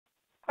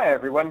Hi,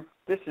 everyone.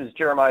 This is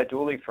Jeremiah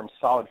Dooley from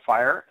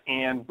SolidFire,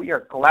 and we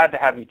are glad to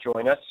have you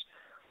join us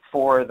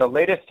for the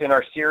latest in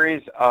our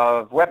series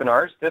of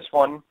webinars, this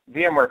one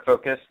VMware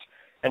focused.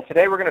 And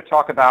today we're going to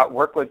talk about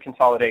workload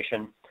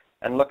consolidation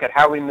and look at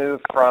how we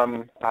move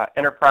from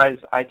enterprise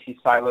IT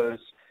silos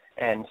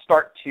and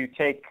start to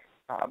take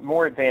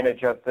more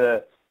advantage of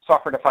the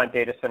software-defined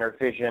data center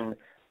vision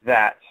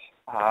that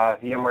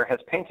VMware has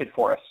painted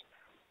for us.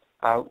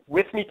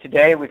 With me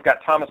today, we've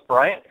got Thomas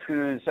Bryant,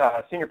 who's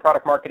Senior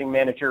Product Marketing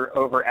Manager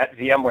over at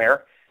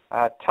VMware.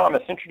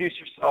 Thomas, introduce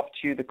yourself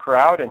to the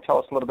crowd and tell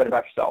us a little bit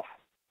about yourself.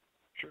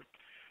 Sure.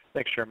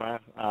 Thanks, Jeremiah.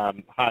 Hi,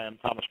 I'm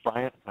Thomas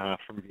Bryant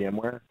from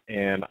VMware,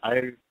 and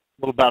a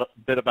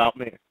bit about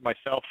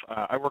myself.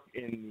 I work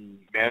in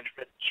the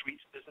management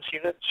suites business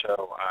unit,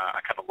 so I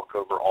kind of look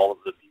over all of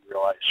the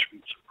vRealize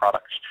suites of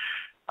products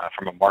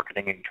from a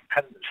marketing and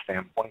competitive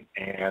standpoint.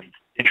 And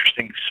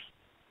interesting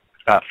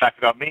fact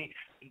about me,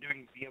 I've been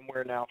doing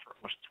VMware now for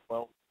almost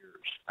 12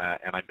 years,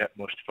 and I bet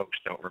most folks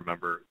don't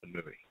remember the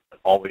movie, but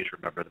always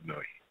remember the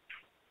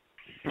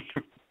movie.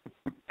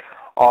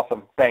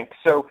 Awesome, thanks.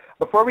 So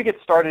before we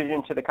get started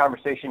into the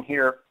conversation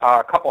here,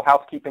 a couple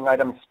housekeeping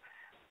items.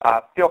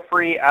 Feel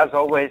free, as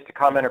always, to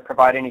comment or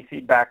provide any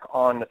feedback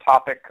on the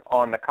topic,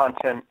 on the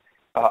content,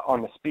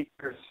 on the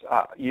speakers,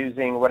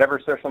 using whatever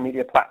social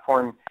media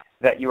platform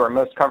that you are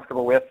most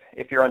comfortable with.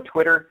 If you're on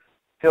Twitter,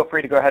 feel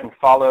free to go ahead and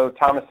follow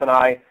Thomas and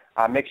I.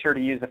 Make sure to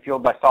use the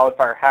Fueled by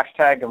SolidFire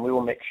hashtag, and we will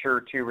make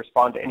sure to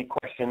respond to any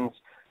questions,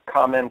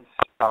 comments,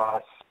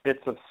 bits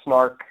of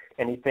snark,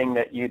 anything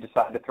that you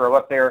decide to throw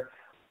up there.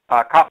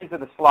 Copies of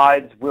the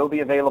slides will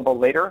be available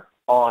later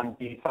on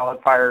the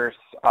SolidFire's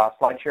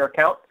SlideShare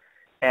account.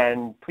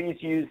 And please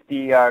use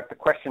the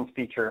questions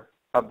feature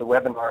of the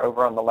webinar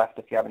over on the left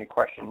if you have any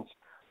questions.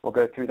 We'll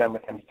go through them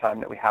with any time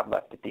that we have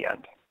left at the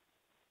end.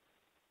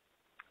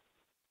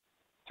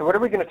 So what are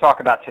we going to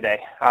talk about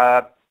today?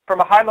 From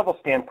a high-level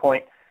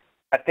standpoint,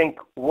 I think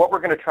what we're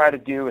going to try to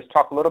do is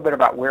talk a little bit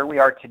about where we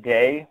are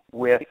today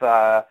with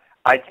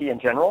IT in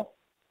general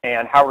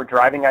and how we're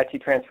driving IT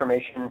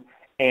transformation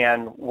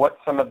and what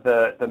some of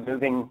the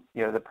moving,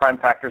 the prime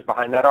factors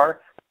behind that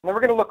are. And then we're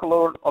going to look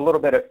a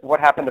little bit at what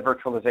happened to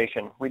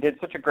virtualization. We did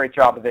such a great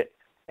job of it,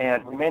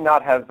 and we may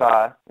not have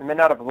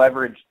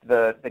leveraged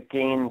the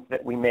gains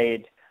that we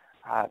made.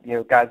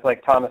 Guys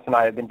like Thomas and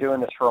I have been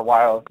doing this for a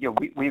while.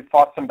 We've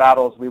fought some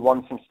battles, we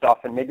won some stuff,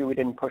 and maybe we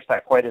didn't push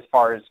that quite as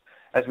far as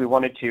we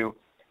wanted to.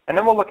 And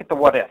then we'll look at the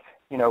what if.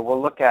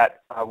 We'll look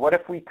at what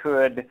if we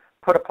could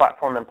put a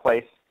platform in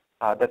place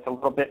that's a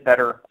little bit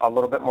better, a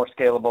little bit more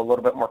scalable, a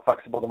little bit more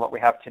flexible than what we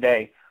have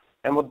today.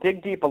 And we'll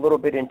dig deep a little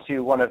bit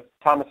into one of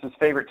Thomas's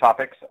favorite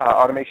topics,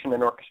 automation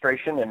and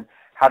orchestration, and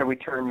how do we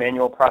turn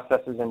manual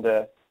processes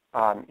into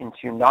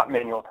not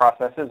manual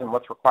processes, and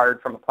what's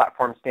required from a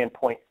platform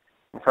standpoint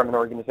and from an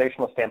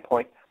organizational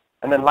standpoint.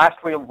 And then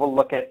lastly, we'll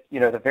look at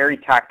the very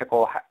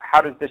tactical. How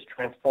does this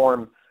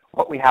transform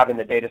what we have in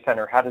the data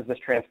center? How does this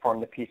transform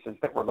the pieces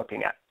that we're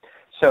looking at?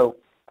 So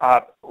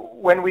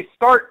when we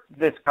start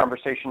this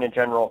conversation in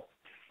general,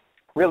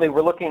 really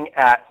we're looking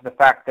at the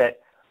fact that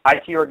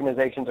IT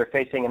organizations are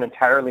facing an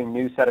entirely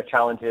new set of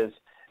challenges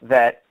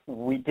that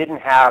we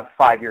didn't have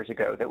 5 years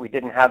ago, that we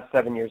didn't have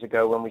 7 years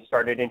ago when we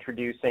started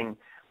introducing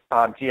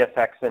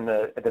GSX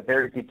at the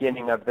very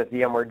beginning of the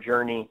VMware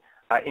journey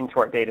into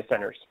our data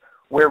centers,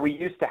 where we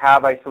used to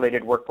have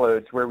isolated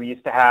workloads, where we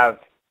used to have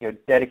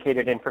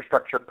dedicated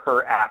infrastructure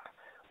per app,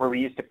 where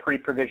we used to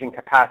pre-provision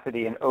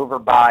capacity and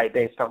overbuy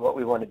based on what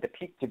we wanted the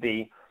peak to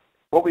be.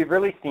 What we've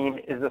really seen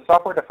is the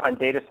software-defined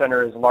data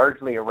center is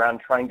largely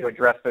around trying to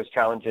address those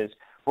challenges,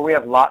 where we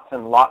have lots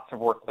and lots of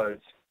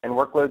workloads, and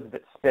workloads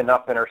that spin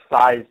up and are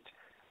sized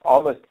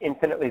almost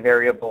infinitely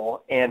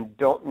variable and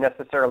don't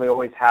necessarily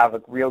always have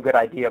a real good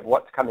idea of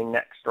what's coming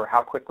next or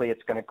how quickly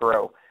it's going to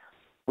grow.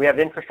 We have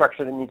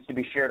infrastructure that needs to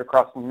be shared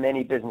across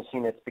many business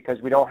units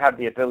because we don't have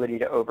the ability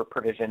to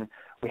over-provision.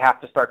 We have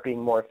to start being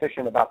more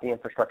efficient about the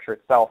infrastructure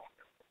itself.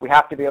 We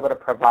have to be able to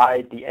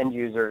provide the end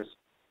users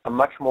a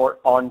much more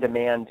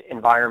on-demand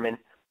environment,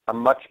 a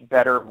much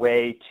better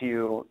way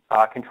to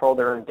control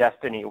their own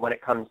destiny when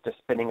it comes to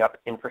spinning up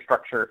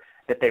infrastructure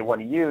that they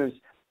want to use,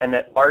 and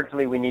that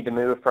largely we need to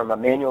move from a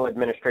manual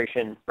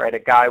administration, right, a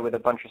guy with a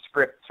bunch of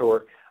scripts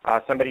or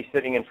somebody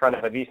sitting in front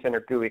of a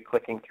vCenter GUI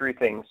clicking through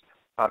things,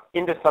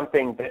 into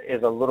something that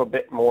is a little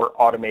bit more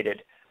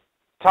automated.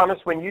 Thomas,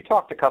 when you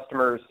talk to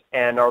customers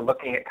and are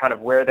looking at kind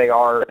of where they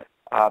are,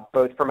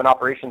 both from an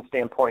operations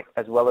standpoint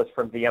as well as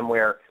from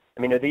VMware,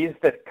 I mean, are these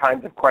the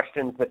kinds of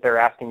questions that they're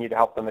asking you to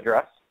help them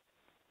address?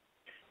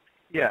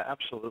 Yeah,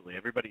 absolutely.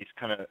 Everybody's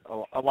kind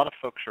of, a lot of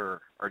folks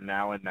are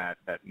now in that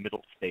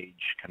middle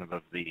stage kind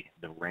of the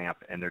ramp,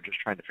 and they're just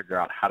trying to figure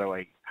out how do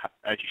I,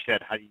 as you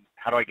said,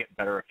 how do I get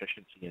better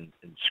efficiency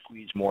and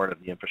squeeze more out of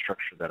the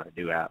infrastructure that I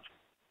do have.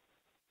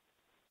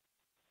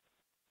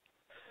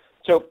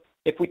 So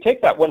if we take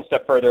that one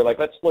step further, like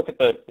let's look at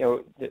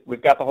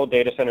we've got the whole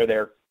data center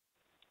there.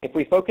 If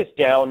we focus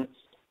down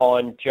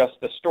on just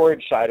the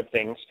storage side of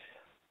things,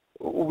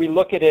 we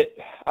look at it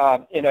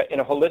in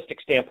a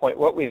holistic standpoint,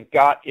 what we've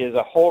got is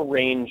a whole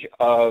range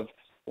of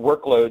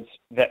workloads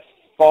that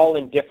fall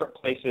in different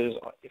places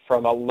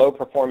from a low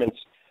performance,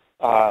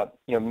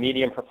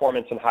 medium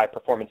performance, and high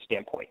performance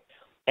standpoint.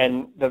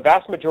 And the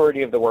vast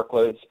majority of the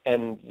workloads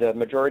and the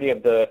majority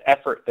of the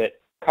effort that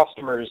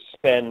customers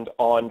spend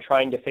on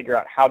trying to figure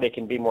out how they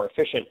can be more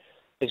efficient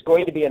is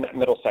going to be in that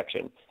middle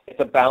section. It's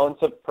a balance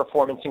of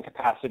performance and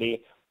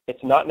capacity.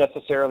 It's not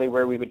necessarily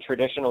where we would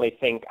traditionally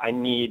think I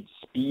need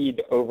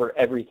speed over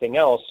everything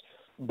else,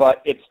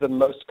 but it's the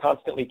most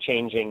constantly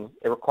changing.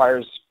 It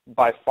requires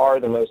by far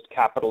the most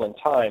capital and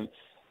time.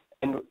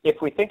 And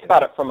if we think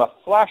about it from a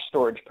flash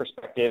storage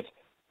perspective,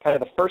 kind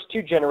of the first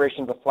two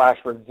generations of flash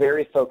were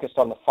very focused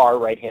on the far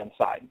right-hand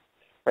side.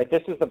 Right?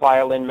 This is the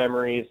violin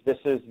memories. This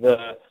is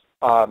the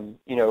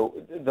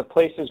the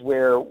places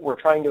where we're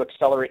trying to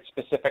accelerate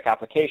specific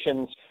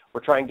applications.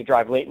 We're trying to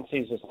drive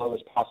latencies as low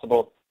as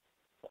possible.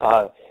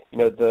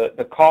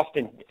 The cost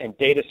and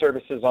data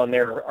services on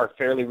there are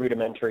fairly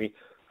rudimentary.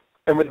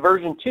 And with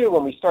version 2,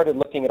 when we started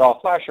looking at all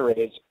flash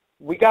arrays,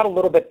 we got a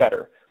little bit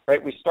better.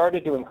 Right? We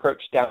started to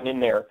encroach down in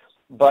there,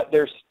 but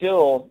there's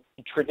still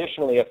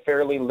traditionally a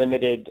fairly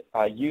limited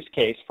use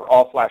case for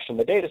all flash in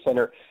the data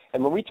center.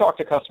 And when we talk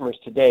to customers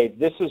today,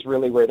 this is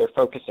really where they're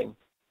focusing.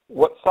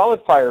 What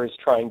SolidFire is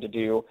trying to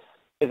do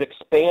is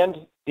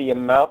expand the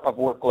amount of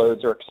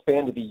workloads or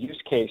expand the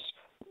use case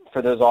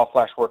for those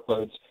all-flash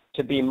workloads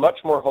to be much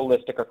more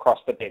holistic across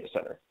the data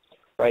center,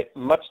 right?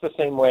 Much the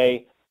same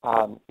way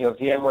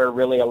VMware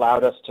really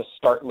allowed us to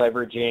start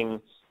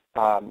leveraging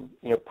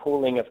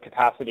pooling of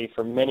capacity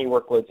for many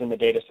workloads in the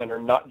data center,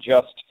 not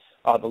just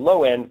the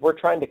low end. We're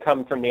trying to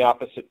come from the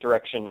opposite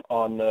direction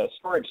on the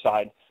storage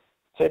side,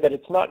 say that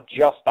it's not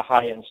just the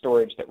high-end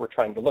storage that we're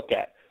trying to look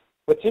at.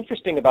 What's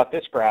interesting about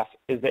this graph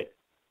is that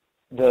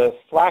the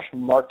flash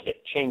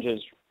market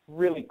changes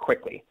really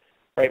quickly,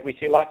 right? We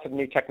see lots of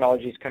new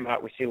technologies come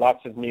out. We see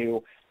lots of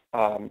new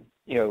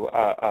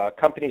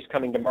companies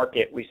coming to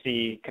market. We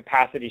see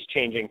capacities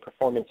changing,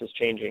 performance is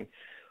changing.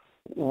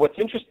 What's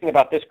interesting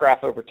about this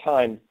graph over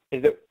time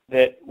is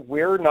that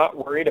we're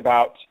not worried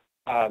about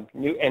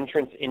new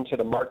entrants into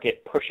the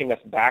market pushing us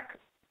back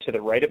to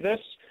the right of this.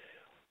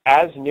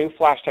 As new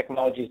flash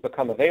technologies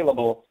become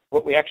available,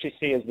 what we actually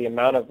see is the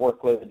amount of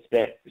workloads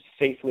that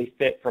safely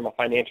fit from a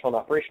financial and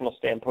operational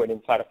standpoint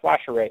inside a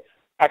flash array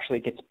actually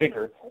gets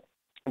bigger.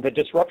 The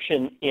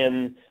disruption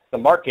in the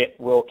market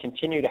will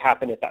continue to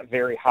happen at that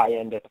very high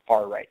end at the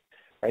far right.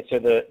 Right? So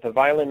the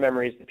violin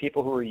memories, the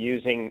people who are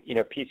using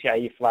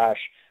PCIe flash,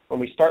 when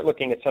we start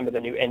looking at some of the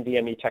new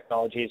NVMe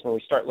technologies, when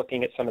we start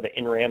looking at some of the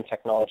in-RAM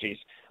technologies,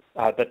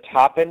 the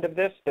top end of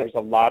this, there's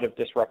a lot of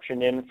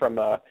disruption in from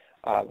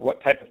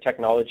what type of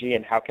technology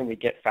and how can we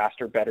get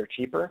faster, better,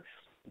 cheaper.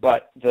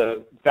 But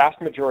the vast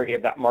majority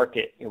of that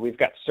market, we've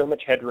got so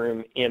much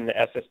headroom in the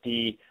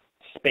SSD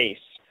space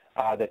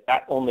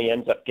that only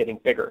ends up getting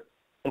bigger.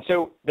 And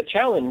so the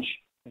challenge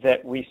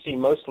that we see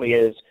mostly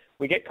is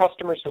we get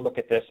customers to look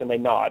at this and they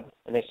nod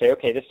and they say,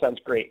 okay, this sounds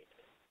great,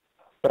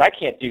 but I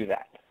can't do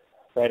that.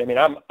 Right? I mean,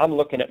 I'm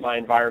looking at my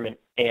environment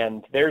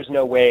and there's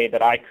no way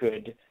that I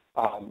could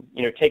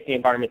take the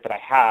environment that I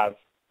have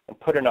and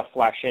put enough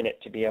flash in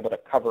it to be able to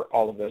cover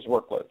all of those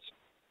workloads.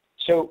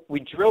 So we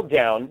drill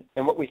down,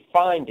 and what we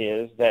find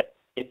is that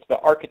it's the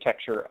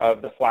architecture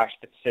of the flash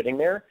that's sitting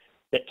there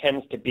that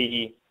tends to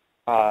be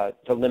the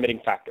limiting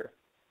factor.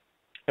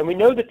 And we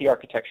know that the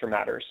architecture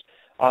matters,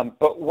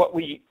 but what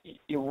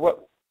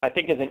I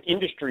think as an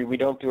industry we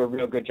don't do a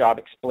real good job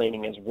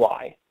explaining is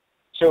why.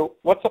 So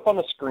what's up on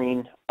the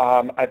screen?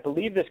 I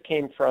believe this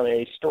came from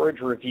a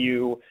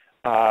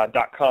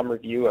StorageReview.com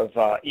review of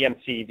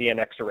EMC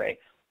VNX array.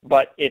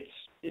 But it's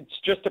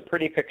just a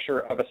pretty picture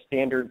of a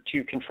standard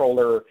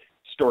 2-controller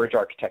storage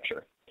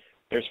architecture.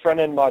 There's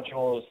front-end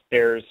modules,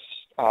 there's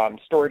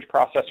storage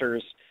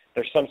processors,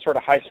 there's some sort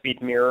of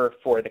high-speed mirror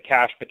for the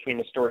cache between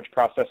the storage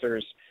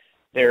processors,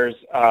 there's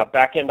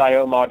back-end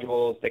I/O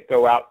modules that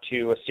go out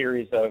to a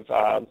series of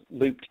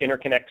looped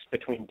interconnects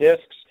between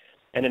disks,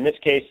 and in this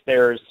case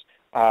there's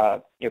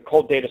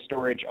cold data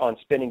storage on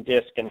spinning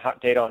disk and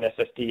hot data on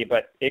SSD,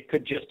 but it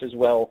could just as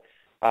well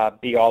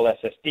be all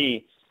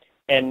SSD.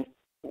 And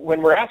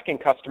when we're asking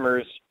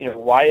customers,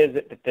 why is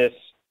it that this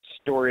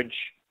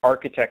storage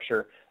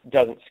architecture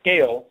doesn't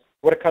scale,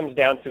 what it comes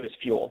down to is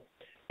fuel.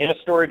 In a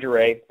storage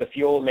array, the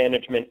fuel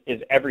management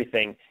is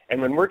everything.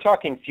 And when we're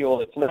talking fuel,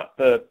 it's not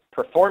the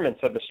performance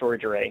of the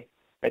storage array.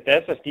 Right?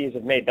 The SSDs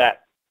have made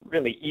that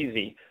really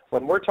easy.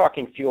 When we're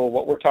talking fuel,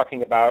 what we're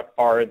talking about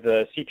are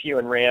the CPU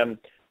and RAM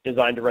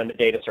designed to run the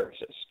data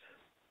services.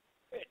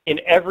 In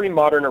every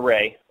modern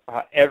array,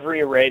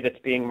 every array that's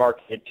being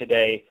marketed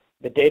today,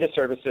 the data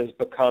services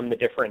become the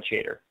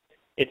differentiator.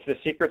 It's the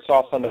secret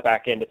sauce on the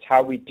back end. It's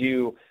how we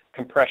do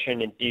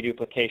compression and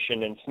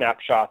deduplication and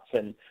snapshots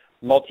and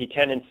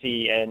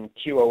multi-tenancy and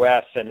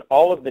QoS and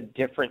all of the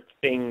different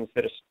things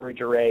that a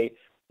storage array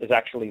is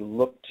actually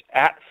looked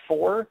at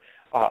for.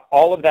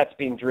 All of that's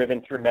being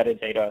driven through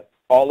metadata.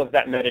 All of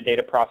that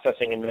metadata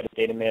processing and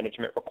metadata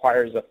management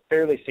requires a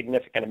fairly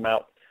significant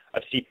amount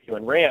of CPU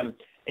and RAM.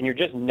 and you're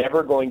just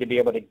never going to be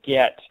able to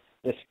get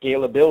the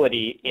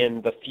scalability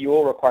in the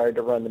fuel required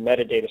to run the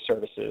metadata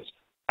services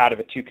out of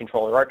a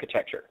two-controller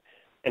architecture.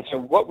 And so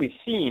what we've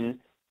seen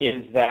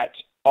is that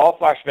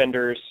all-flash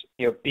vendors,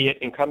 be it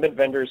incumbent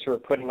vendors who are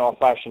putting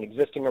all-flash in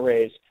existing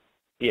arrays,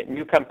 be it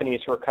new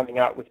companies who are coming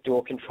out with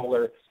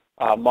dual-controller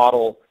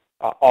model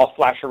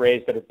all-flash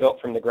arrays that are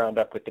built from the ground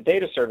up with the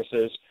data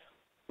services,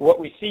 what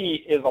we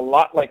see is a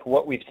lot like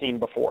what we've seen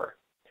before,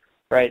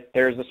 right?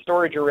 There's a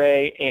storage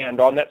array, and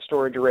on that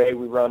storage array,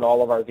 we run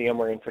all of our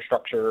VMware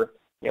infrastructure,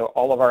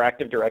 all of our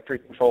Active Directory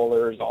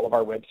controllers, all of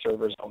our web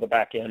servers, all the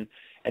back end.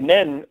 And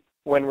then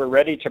when we're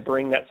ready to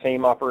bring that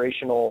same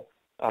operational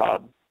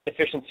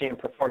efficiency and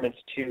performance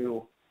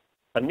to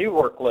a new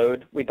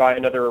workload, we buy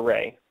another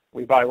array.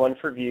 We buy one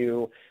for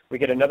Vue, we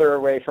get another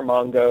array for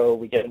Mongo,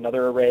 we get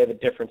another array of a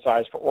different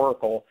size for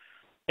Oracle,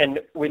 and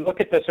we look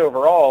at this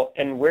overall,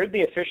 and where'd the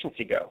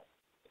efficiency go?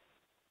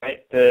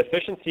 Right? The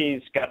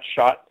efficiencies got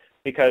shot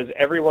because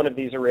every one of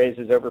these arrays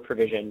is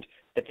over-provisioned.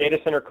 The data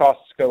center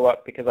costs go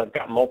up because I've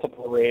got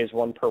multiple arrays,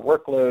 one per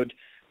workload.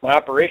 My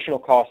operational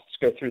costs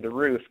go through the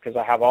roof because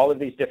I have all of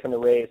these different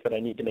arrays that I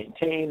need to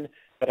maintain,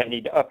 that I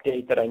need to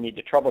update, that I need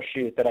to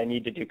troubleshoot, that I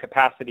need to do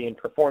capacity and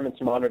performance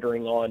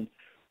monitoring on.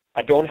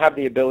 I don't have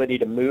the ability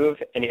to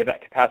move any of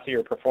that capacity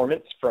or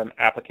performance from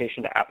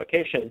application to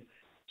application.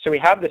 So we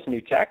have this new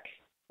tech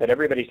that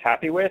everybody's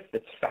happy with,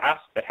 that's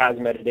fast, that has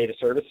metadata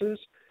services,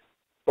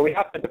 but we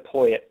have to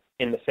deploy it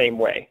in the same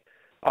way.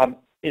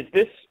 Is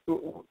this,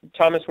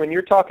 Thomas, when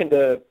you're talking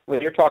to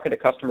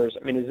customers,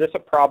 I mean, is this a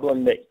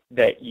problem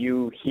that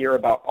you hear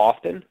about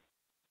often?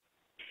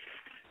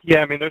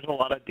 Yeah, I mean, there's a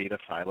lot of data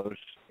silos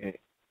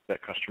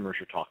that customers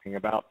are talking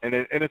about, and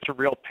it's a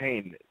real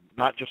pain,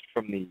 not just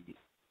from the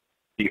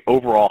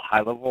overall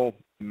high-level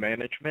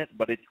management,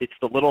 but it's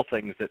the little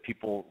things that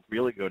people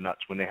really go nuts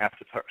when they have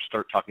to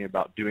start talking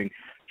about doing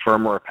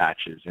firmware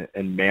patches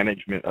and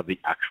management of the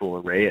actual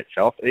array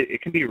itself.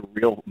 It can be a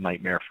real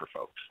nightmare for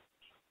folks.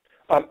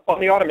 On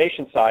the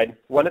automation side,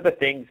 one of the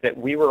things that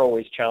we were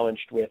always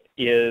challenged with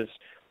is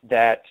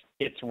that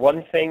it's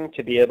one thing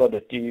to be able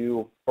to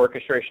do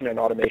orchestration and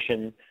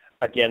automation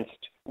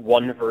against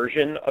one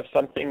version of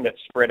something that's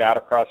spread out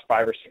across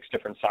 5 or 6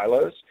 different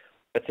silos.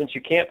 But since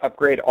you can't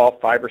upgrade all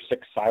 5 or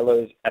 6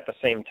 silos at the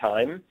same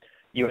time,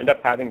 you end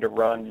up having to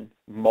run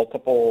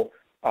multiple,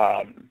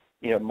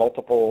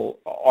 multiple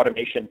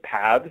automation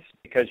paths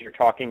because you're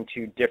talking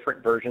to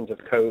different versions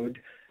of code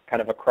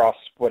kind of across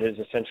what is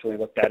essentially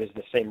looked at as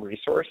the same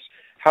resource.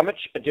 How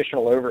much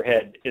additional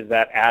overhead is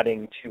that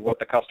adding to what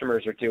the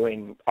customers are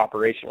doing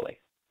operationally?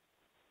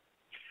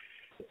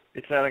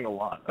 It's adding a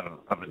lot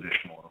of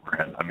additional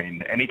overhead. I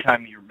mean,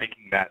 anytime you're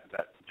making that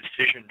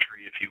decision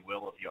tree, if you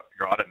will, of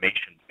your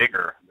automation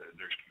bigger,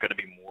 there's going to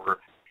be more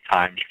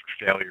times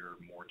for failure,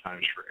 more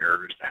times for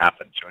errors to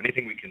happen. So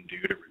anything we can do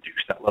to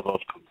reduce that level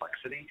of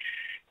complexity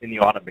in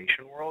the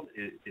automation world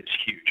is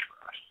huge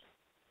for us.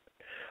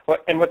 Well,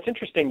 and what's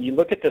interesting, you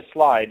look at this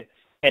slide,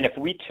 and if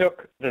we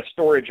took the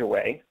storage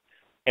away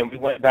and we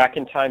went back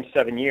in time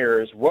 7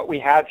 years, what we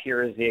have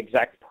here is the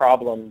exact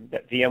problem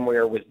that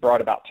VMware was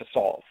brought about to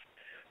solve.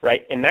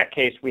 Right? In that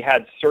case, we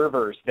had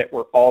servers that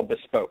were all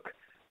bespoke.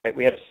 Right?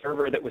 We had a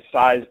server that was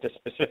sized a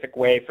specific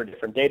way for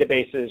different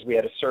databases. We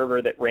had a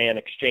server that ran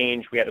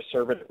Exchange. We had a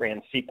server that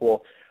ran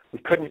SQL. We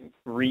couldn't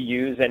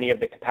reuse any of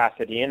the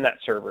capacity in that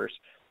servers.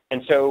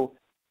 And so,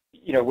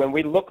 when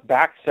we look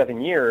back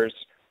 7 years,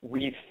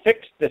 we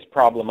fixed this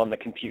problem on the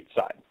compute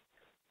side.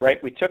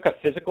 Right? We took a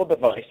physical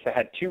device that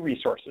had 2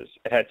 resources.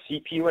 It had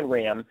CPU and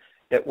RAM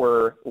that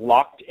were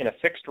locked in a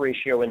fixed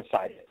ratio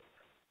inside it.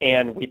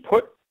 And we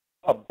put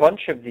a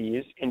bunch of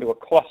these into a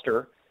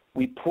cluster,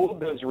 we pooled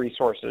those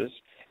resources,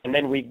 and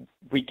then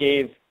we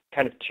gave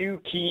kind of 2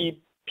 key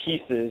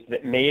pieces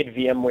that made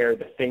VMware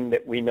the thing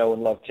that we know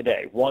and love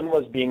today. One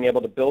was being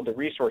able to build a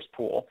resource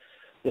pool.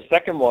 The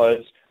second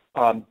was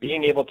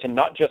being able to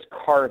not just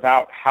carve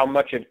out how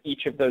much of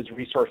each of those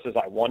resources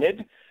I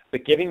wanted,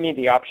 but giving me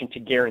the option to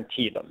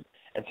guarantee them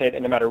and say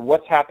that no matter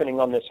what's happening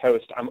on this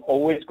host, I'm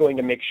always going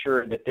to make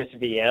sure that this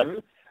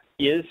VM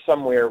is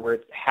somewhere where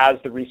it has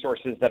the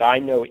resources that I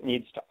know it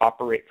needs to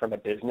operate from a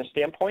business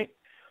standpoint.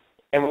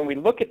 And when we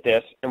look at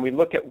this and we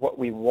look at what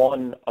we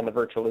won on the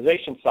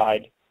virtualization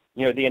side,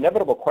 the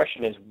inevitable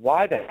question is,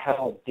 why the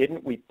hell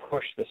didn't we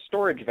push the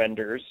storage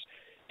vendors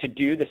to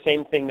do the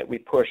same thing that we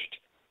pushed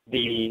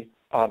the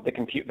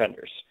compute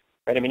vendors?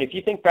 Right? I mean, if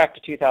you think back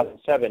to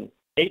 2007,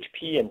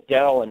 HP and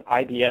Dell and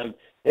IBM,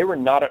 they were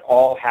not at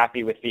all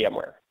happy with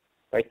VMware.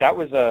 Right? That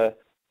was a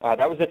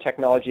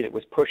technology that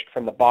was pushed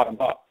from the bottom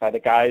up by the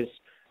guys,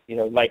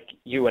 like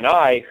you and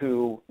I,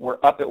 who were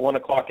up at 1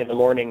 o'clock in the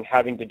morning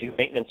having to do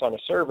maintenance on a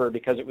server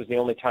because it was the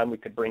only time we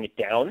could bring it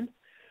down.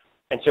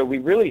 And so we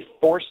really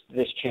forced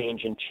this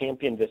change and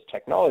championed this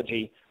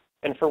technology.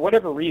 And for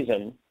whatever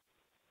reason,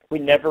 we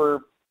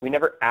never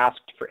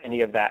asked for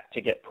any of that to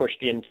get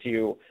pushed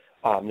into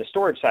the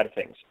storage side of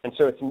things. And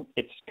so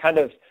it's kind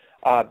of,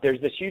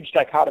 there's this huge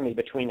dichotomy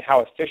between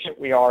how efficient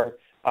we are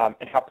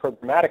and how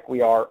programmatic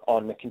we are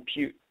on the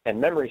compute and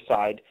memory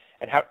side,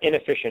 and how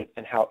inefficient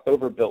and how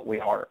overbuilt we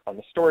are on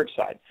the storage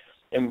side.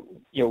 And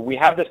we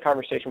have this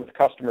conversation with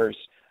customers,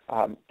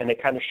 and they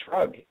kind of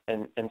shrug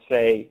and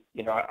say,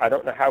 I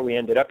don't know how we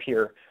ended up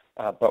here,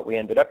 but we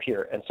ended up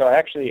here. And so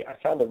I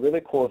found a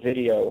really cool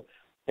video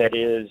that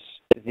is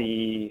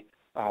the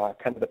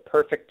kind of the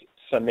perfect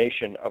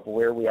summation of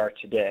where we are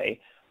today.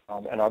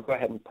 And I'll go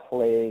ahead and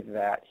play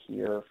that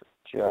here for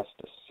just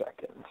a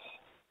second.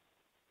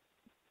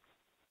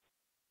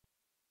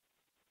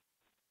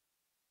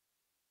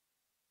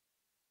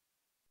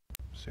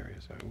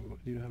 Serious.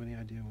 Do you have any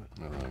idea what?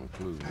 I don't have a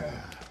clue.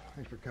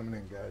 Thanks for coming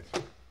in, guys.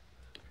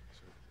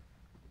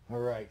 All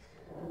right.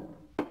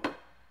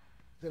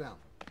 Sit down.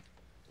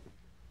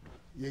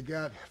 You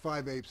got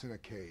 5 apes in a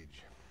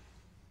cage.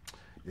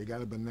 You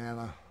got a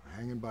banana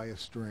hanging by a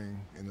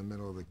string in the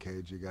middle of the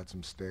cage. You got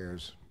some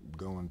stairs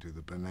going to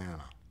the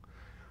banana.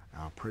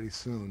 Now, pretty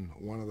soon,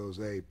 one of those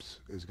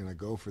apes is going to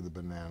go for the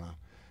banana.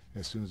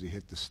 As soon as you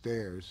hit the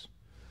stairs,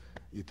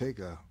 you take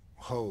a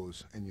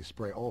hose and you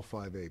spray all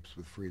 5 apes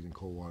with freezing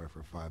cold water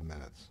for 5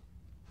 minutes.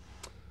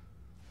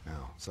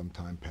 Now, some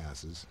time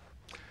passes,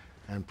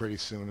 and pretty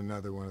soon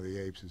another one of the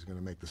apes is going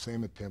to make the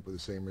same attempt with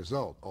the same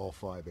result. All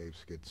 5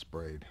 apes get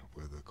sprayed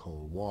with the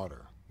cold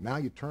water. Now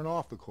you turn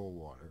off the cold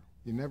water.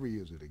 You never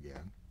use it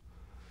again.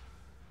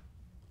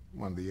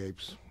 One of the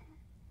apes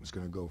is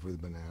going to go for the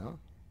banana.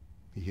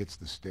 He hits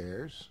the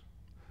stairs.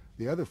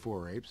 The other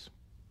 4 apes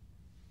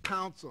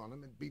pounce on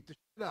him and beat the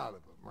shit out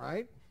of him,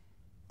 right?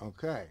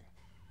 Okay.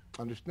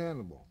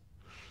 Understandable.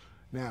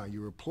 Now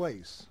you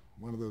replace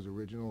one of those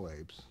original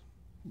apes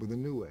with a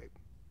new ape.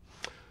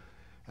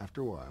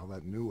 After a while,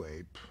 that new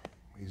ape,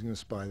 he's going to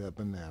spy that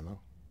banana,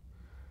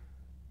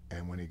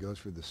 and when he goes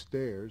for the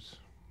stairs,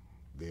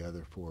 the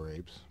other 4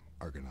 apes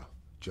are going to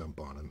jump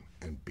on him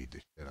and beat the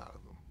shit out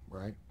of him,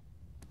 right?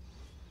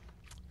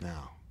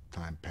 Now,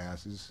 time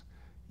passes,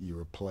 you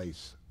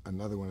replace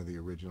another one of the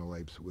original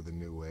apes with a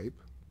new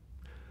ape.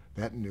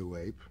 That new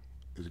ape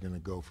is going to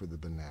go for the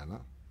banana.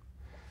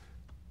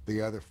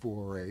 The other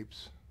 4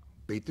 apes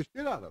beat the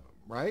shit out of him,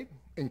 right?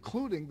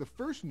 Including the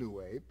first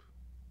new ape,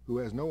 who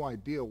has no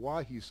idea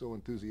why he's so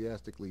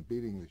enthusiastically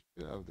beating the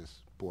shit out of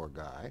this poor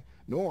guy,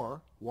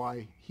 nor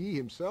why he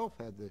himself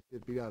had the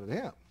shit beat out of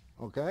him,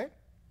 okay?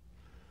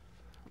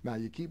 Now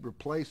you keep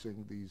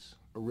replacing these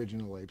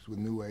original apes with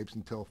new apes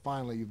until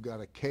finally you've got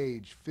a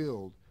cage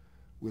filled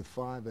with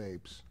 5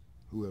 apes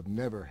who have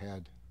never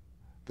had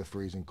the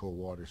freezing cold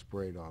water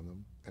sprayed on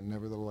them, and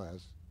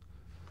nevertheless,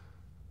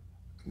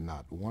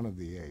 not one of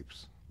the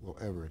apes will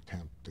ever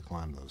attempt to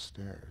climb those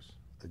stairs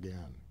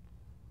again.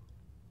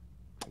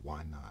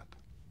 Why not?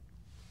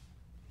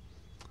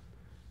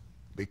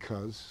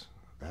 Because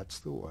that's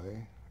the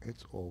way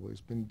it's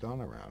always been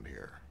done around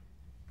here.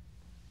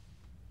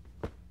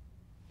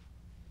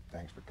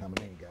 Thanks for coming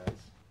in,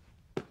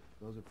 guys.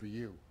 Those are for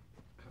you.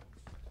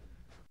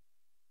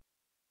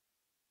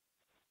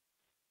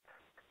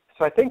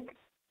 So I think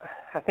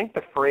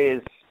the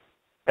phrase,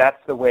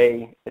 "that's the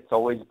way it's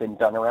always been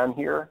done around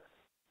here,"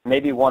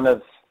 maybe one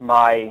of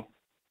my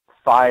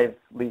 5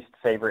 least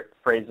favorite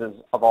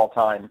phrases of all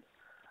time.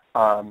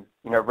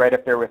 Right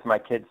up there with my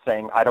kids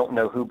saying, "I don't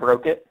know who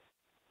broke it."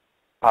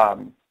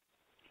 I'm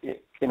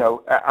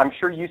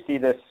sure you see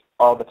this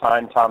all the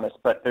time, Thomas,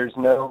 but there's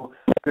no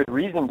good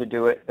reason to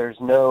do it. There's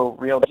no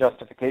real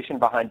justification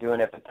behind doing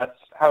it, but that's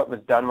how it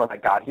was done when I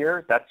got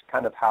here. That's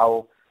kind of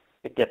how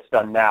it gets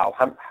done now.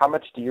 How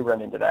much do you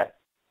run into that?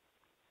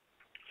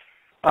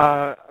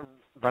 I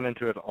run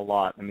into it a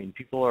lot. I mean,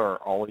 people are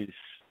always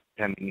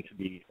tending to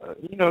be,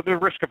 they're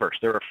risk averse.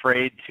 They're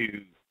afraid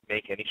to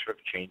make any sort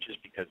of changes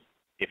because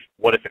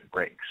what if it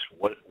breaks?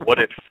 What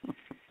if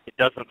it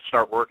doesn't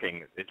start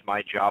working? It's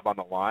my job on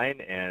the line,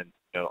 and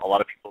a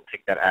lot of people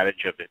take that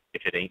adage of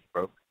if it ain't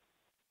broke,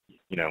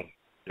 you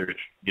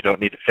don't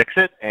need to fix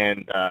it,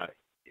 and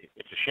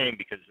it's a shame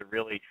because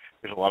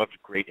there's a lot of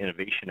great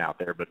innovation out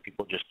there, but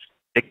people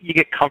you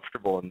get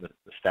comfortable in the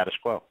status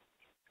quo.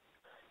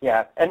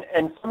 Yeah, and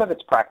some of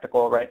it's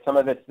practical, right? Some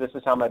of it's this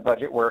is how my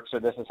budget works, or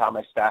this is how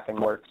my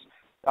staffing works.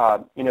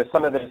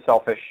 Some of it is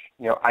selfish.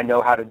 I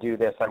know how to do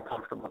this. I'm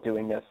comfortable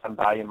doing this. I'm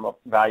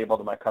valuable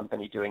to my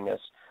company doing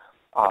this.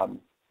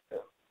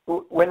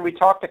 When we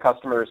talk to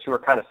customers who are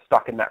kind of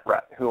stuck in that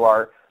rut, who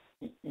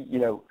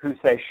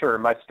say, "Sure,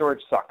 my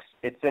storage sucks.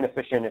 It's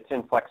inefficient. It's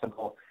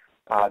inflexible.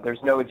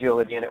 There's no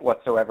agility in it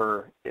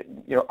whatsoever.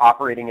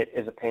 Operating it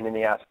is a pain in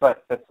the ass,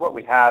 but that's what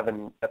we have,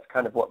 and that's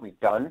kind of what we've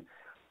done."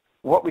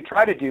 What we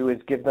try to do is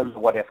give them the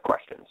what-if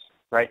questions,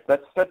 right?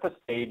 Let's set the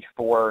stage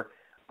for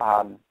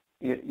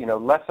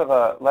less of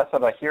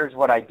a here's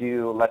what I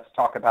do, let's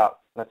talk about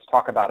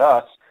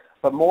us,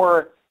 but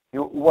more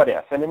what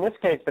if. And in this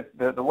case,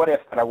 the what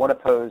if that I want to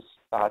pose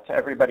to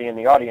everybody in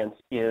the audience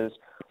is,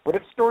 what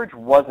if storage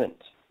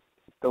wasn't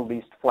the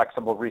least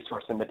flexible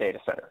resource in the data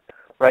center,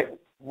 right?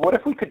 What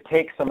if we could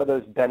take some of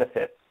those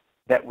benefits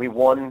that we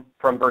won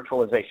from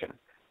virtualization,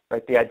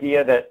 right? The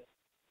idea that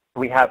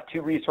we have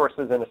 2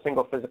 resources in a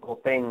single physical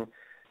thing,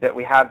 that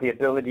we have the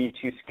ability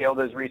to scale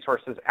those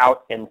resources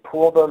out and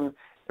pool them,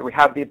 that we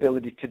have the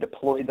ability to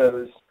deploy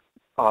those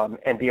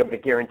and be able to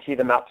guarantee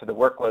them out to the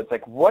workloads.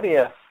 Like, what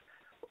if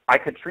I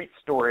could treat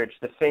storage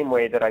the same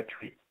way that I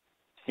treat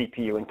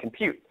CPU and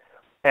compute?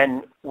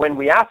 And when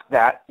we ask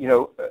that,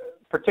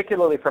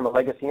 particularly from a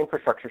legacy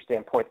infrastructure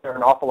standpoint, there are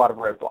an awful lot of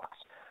roadblocks.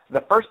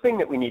 The first thing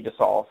that we need to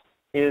solve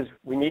is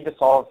we need to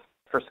solve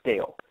for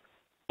scale.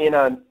 In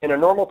a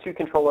normal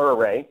 2-controller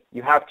array,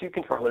 you have 2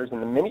 controllers,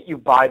 and the minute you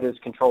buy those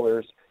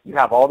controllers, you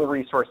have all the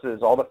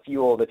resources, all the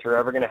fuel that you're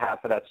ever going to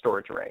have for that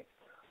storage array.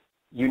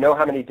 You know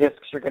how many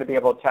disks you're going to be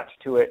able to attach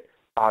to it.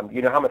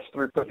 You know how much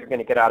throughput you're going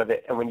to get out of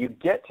it. And when you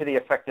get to the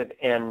effective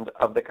end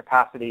of the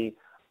capacity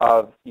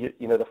of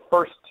the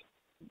first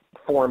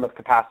form of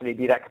capacity,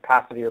 be that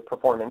capacity or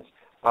performance,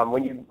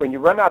 when you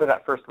run out of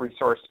that first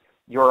resource,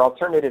 your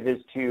alternative is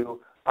to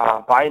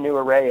buy a new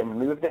array and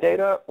move the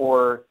data,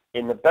 or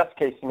in the best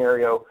case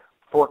scenario,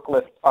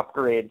 forklift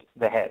upgrade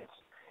the heads.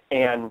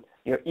 And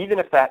even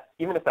if that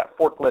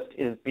forklift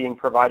is being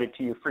provided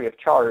to you free of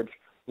charge,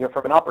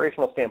 from an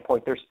operational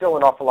standpoint, there's still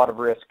an awful lot of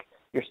risk.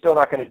 You're still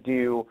not going to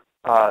do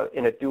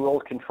in a dual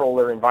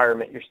controller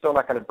environment. You're still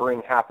not going to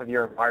bring half of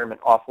your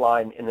environment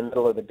offline in the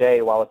middle of the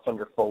day while it's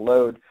under full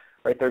load.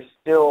 Right? There's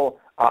still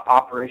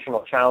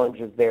operational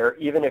challenges there,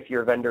 even if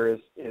your vendor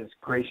is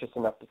gracious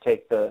enough to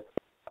take the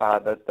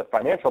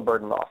financial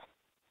burden off.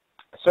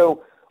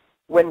 So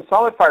when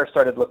SolidFire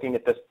started looking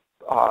at this,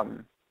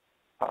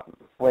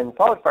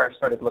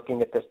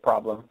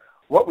 problem,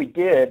 what we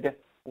did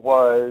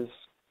was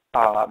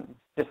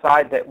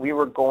decide that we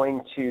were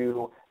going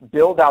to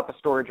build out the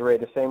storage array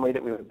the same way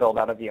that we would build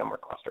out a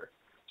VMware cluster.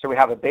 So we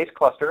have a base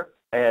cluster,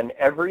 and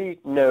every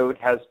node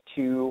has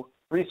 2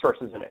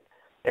 resources in it.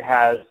 It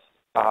has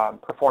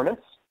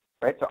performance,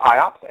 right, so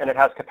IOPS, and it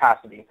has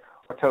capacity,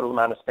 or total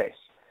amount of space.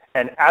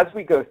 And as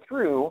we go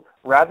through,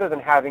 rather than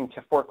having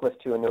to forklift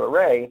to a new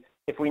array,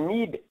 if we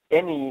need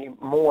any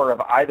more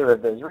of either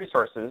of those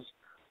resources,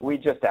 we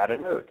just add a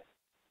node.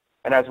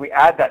 And as we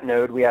add that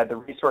node, we add the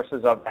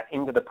resources of that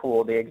into the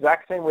pool the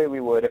exact same way we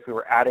would if we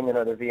were adding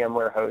another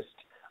VMware host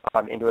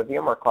into a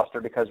VMware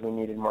cluster because we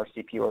needed more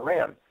CPU or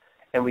RAM.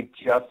 And we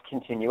just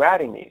continue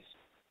adding these.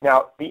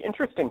 Now, the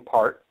interesting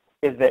part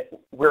is that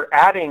we're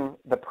adding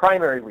the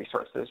primary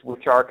resources,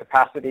 which are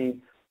capacity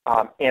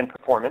and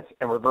performance,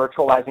 and we're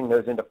virtualizing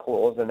those into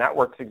pools, and that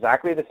works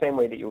exactly the same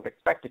way that you would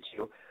expect it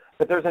to.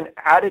 But there's an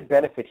added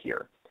benefit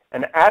here.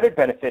 And the added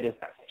benefit is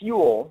that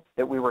fuel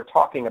that we were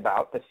talking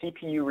about, the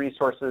CPU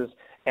resources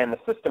and the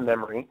system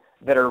memory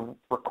that are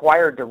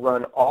required to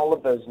run all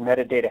of those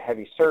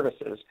metadata-heavy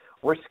services,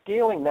 we're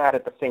scaling that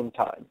at the same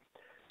time.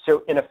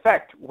 So in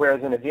effect,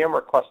 whereas in a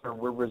VMware cluster,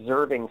 we're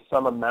reserving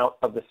some amount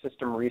of the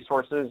system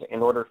resources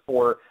in order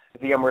for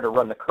VMware to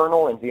run the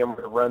kernel and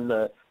VMware to run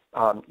the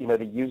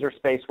the user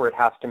space where it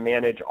has to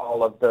manage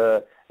all of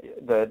the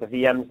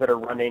VMs that are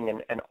running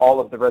and all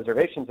of the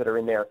reservations that are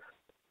in there.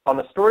 On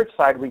the storage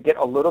side, we get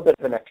a little bit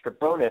of an extra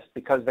bonus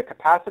because the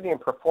capacity and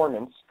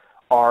performance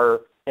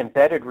are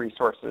embedded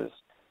resources.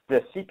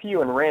 The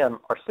CPU and RAM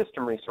are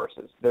system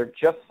resources. They're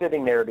just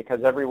sitting there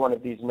because every one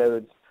of these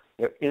nodes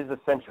is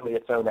essentially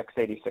its own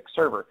x86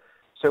 server.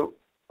 So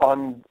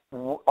on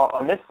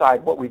this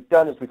side, what we've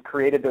done is we've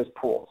created those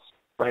pools,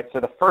 right? So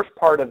the first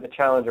part of the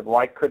challenge of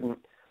why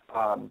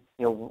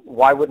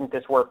wouldn't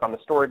this work on the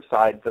storage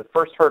side, the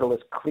first hurdle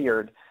is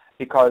cleared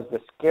because the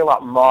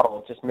scale-out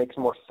model just makes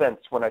more sense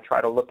when I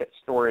try to look at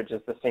storage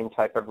as the same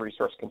type of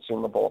resource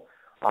consumable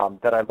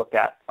that I look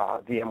at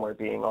VMware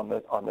being on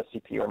the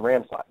CPU and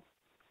RAM side.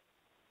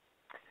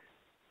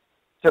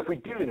 So if we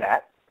do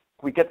that,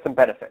 we get some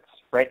benefits,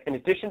 right? In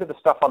addition to the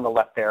stuff on the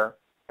left there,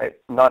 right,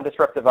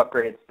 non-disruptive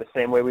upgrades, the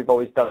same way we've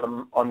always done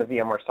them on the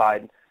VMware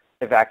side,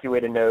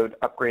 evacuate a node,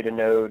 upgrade a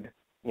node,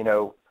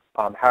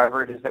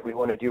 however it is that we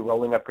want to do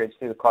rolling upgrades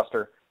through the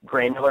cluster.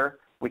 Granular,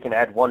 we can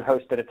add one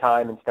host at a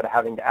time instead of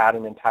having to add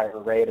an entire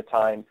array at a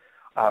time.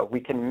 We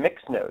can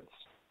mix nodes,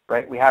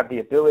 right? We have the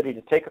ability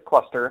to take a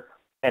cluster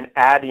and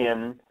add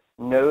in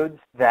nodes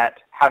that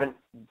haven't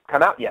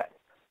come out yet,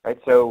 right?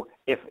 So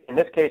if, in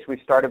this case,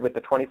 we've started with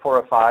the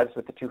 2405s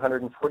with the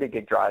 240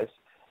 gig drives,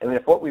 and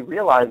if what we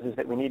realize is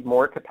that we need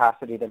more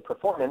capacity than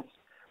performance,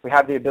 we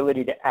have the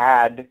ability to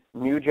add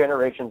new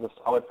generations of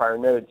SolidFire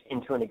nodes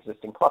into an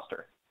existing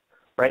cluster.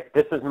 Right?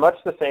 This is much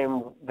the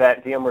same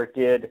that VMware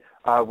did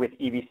with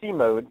EVC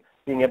mode,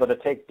 being able to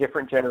take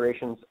different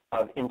generations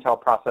of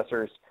Intel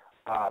processors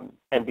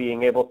and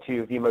being able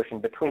to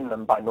vMotion between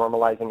them by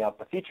normalizing out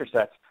the feature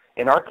sets.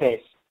 In our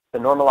case, the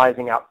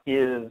normalizing out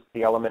is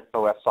the Element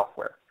OS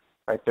software.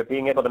 Right? So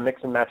being able to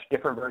mix and match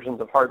different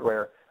versions of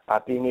hardware,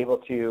 being able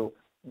to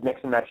mix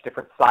and match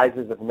different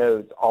sizes of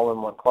nodes all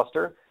in one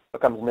cluster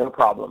becomes no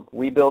problem.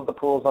 We build the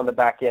pools on the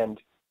back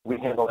end. We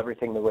handle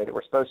everything the way that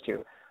we're supposed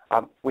to.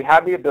 We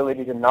have the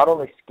ability to not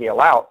only scale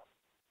out,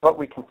 but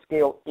we can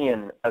scale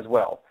in as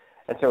well.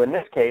 And so in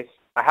this case,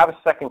 I have a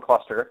second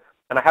cluster,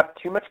 and I have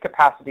too much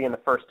capacity in the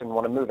first and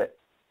want to move it.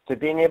 So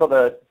being able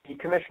to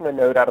decommission a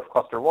node out of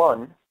cluster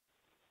 1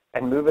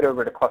 and move it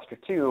over to cluster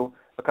 2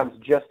 becomes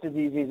just as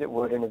easy as it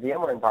would in a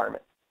VMware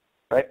environment.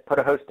 Right? Put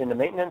a host into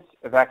maintenance,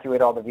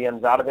 evacuate all the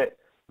VMs out of it,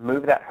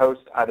 move that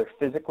host either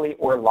physically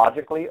or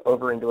logically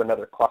over into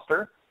another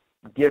cluster,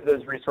 give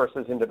those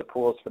resources into the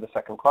pools for the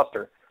second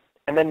cluster,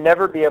 and then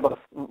never be able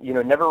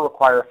to, never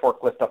require a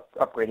forklift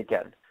upgrade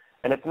again.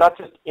 And it's not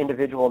just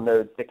individual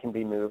nodes that can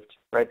be moved,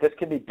 right? This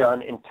can be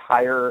done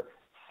entire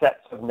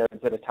sets of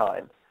nodes at a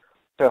time.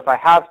 So if I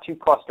have 2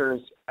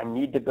 clusters, I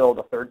need to build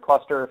a third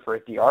cluster for a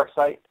DR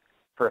site,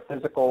 for a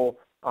physical,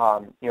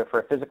 for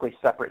a physically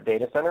separate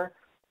data center.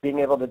 Being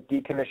able to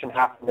decommission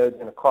half the nodes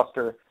in a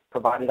cluster,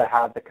 provided I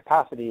have the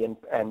capacity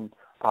and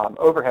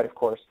overhead, of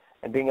course,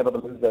 and being able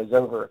to move those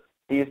over,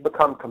 these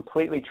become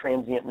completely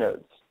transient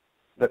nodes.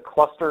 The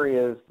cluster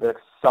is the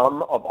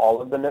sum of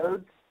all of the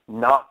nodes,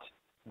 not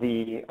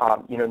the,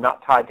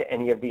 not tied to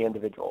any of the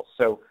individuals.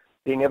 So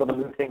being able to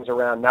move things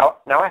around. Now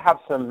I have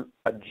some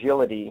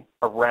agility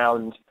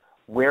around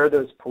where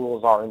those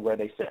pools are and where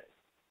they sit.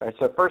 Right?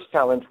 So first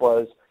challenge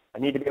was I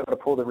need to be able to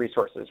pool the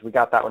resources. We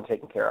got that one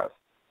taken care of.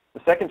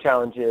 The second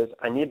challenge is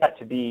I need that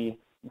to be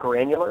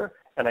granular,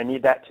 and I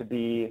need that to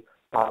be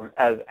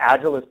as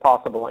agile as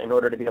possible in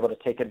order to be able to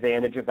take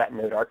advantage of that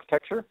node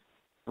architecture.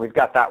 We've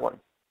got that one.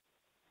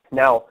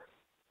 Now,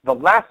 the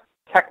last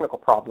technical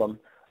problem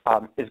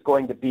is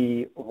going to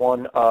be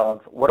one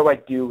of what do I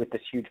do with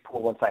this huge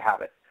pool once I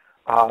have it?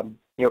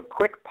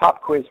 Quick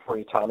pop quiz for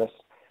you, Thomas.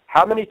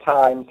 How many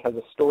times has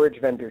a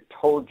storage vendor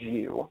told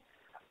you,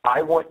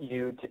 I want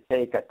you to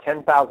take a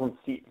 10,000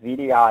 seat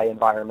VDI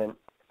environment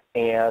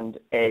and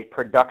a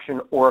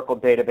production Oracle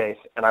database,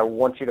 and I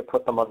want you to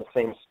put them on the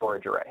same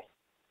storage array?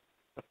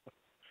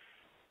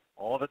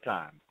 All the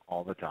time,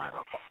 all the time.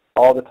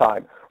 All the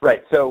time,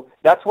 right. So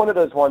that's one of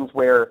those ones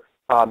where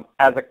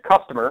as a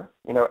customer,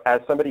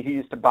 as somebody who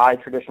used to buy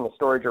traditional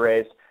storage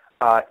arrays,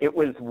 it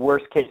was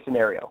worst case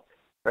scenario,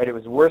 right? It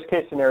was worst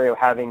case scenario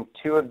having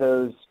 2 of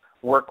those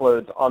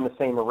workloads on the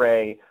same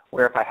array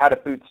where if I had a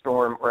boot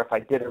storm or if I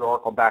did an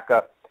Oracle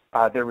backup,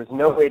 there was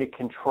no way to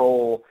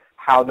control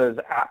how those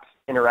apps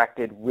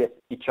interacted with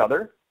each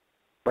other,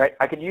 right?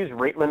 I could use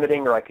rate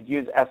limiting or I could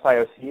use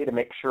SIOC to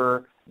make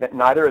sure that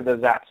neither of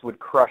those apps would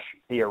crush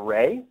the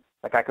array.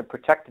 Like I could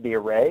protect the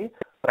array,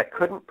 but I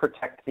couldn't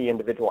protect the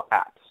individual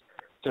apps.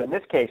 So in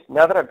this case,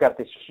 now that I've got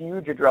this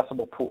huge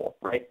addressable pool,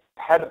 right,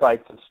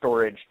 petabytes of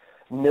storage,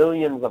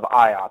 millions of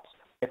IOPS,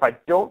 if I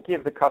don't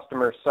give the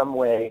customer some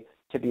way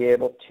to be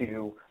able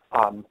to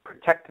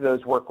protect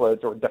those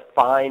workloads or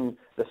define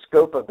the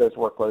scope of those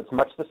workloads,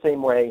 much the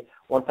same way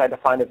once I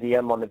define a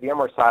VM on the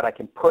VMware side, I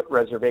can put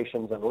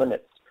reservations and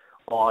limits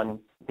on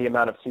the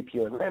amount of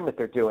CPU and RAM that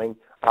they're doing,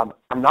 I'm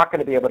not going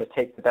to be able to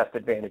take the best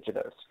advantage of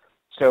those.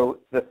 So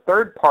the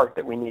third part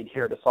that we need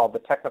here to solve the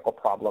technical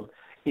problem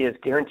is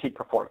guaranteed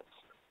performance.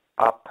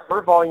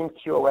 Per volume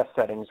QoS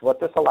settings, what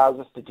this allows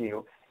us to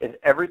do is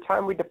every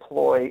time we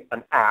deploy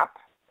an app,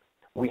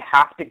 we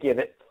have to give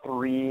it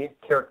 3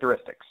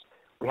 characteristics.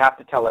 We have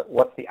to tell it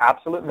what's the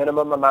absolute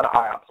minimum amount of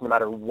IOPS, no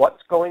matter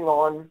what's going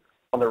on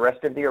the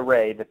rest of the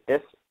array, that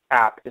this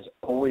app is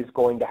always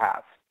going to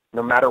have,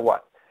 no matter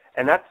what.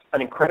 And that's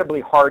an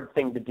incredibly hard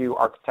thing to do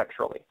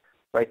architecturally,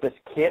 right? This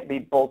can't be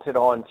bolted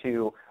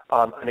onto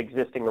an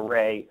existing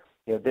array.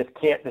 This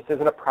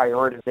isn't a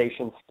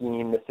prioritization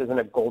scheme. This isn't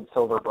a gold,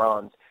 silver,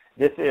 bronze.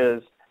 This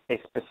is a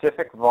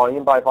specific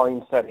volume by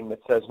volume setting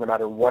that says no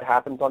matter what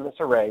happens on this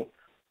array,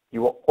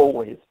 you will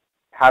always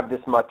have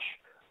this much.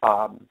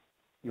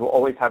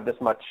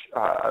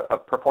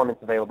 Of performance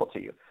available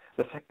to you.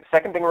 The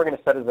second thing we're going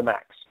to set is the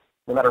max.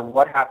 No matter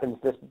what happens,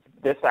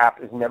 this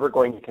app is never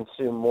going to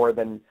consume more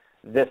than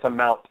this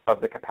amount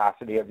of the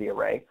capacity of the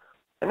array.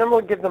 And then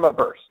we'll give them a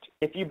burst.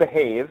 If you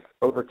behave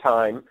over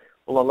time,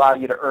 we'll allow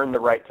you to earn the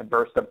right to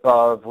burst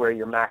above where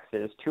your max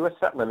is to a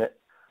set limit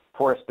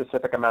for a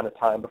specific amount of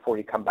time before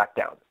you come back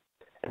down.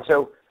 And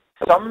so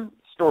some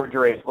storage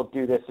arrays will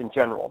do this in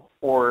general,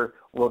 or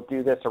will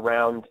do this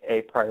around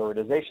a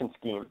prioritization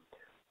scheme.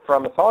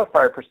 From a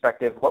SolidFire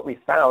perspective, what we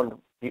found,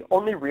 the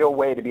only real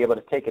way to be able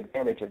to take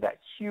advantage of that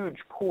huge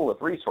pool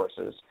of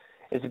resources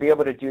is to be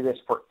able to do this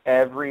for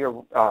every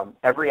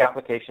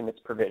application that's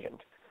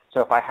provisioned.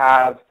 So if I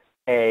have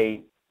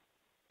a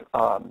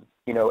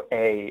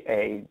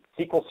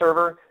SQL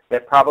server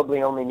that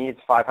probably only needs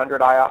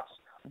 500 IOPS,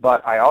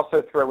 but I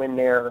also throw in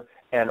there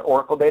an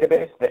Oracle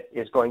database that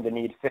is going to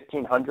need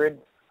 1,500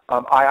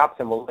 IOPS,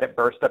 and we'll let it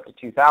burst up to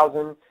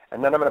 2,000.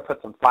 And then I'm going to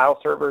put some file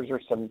servers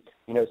or some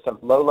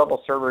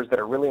low-level servers that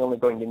are really only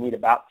going to need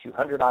about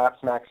 200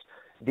 IOPS max.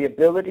 The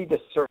ability to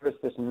service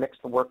this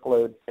mixed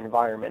workload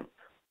environment,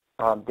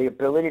 the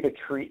ability to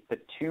treat the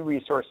 2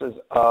 resources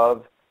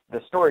of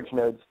the storage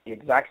nodes the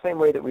exact same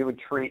way that we would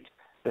treat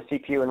the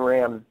CPU and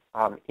RAM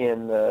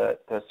in the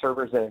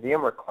servers in a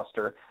VMware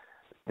cluster,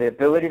 the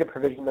ability to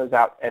provision those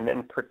out and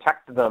then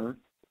protect them,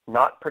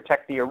 not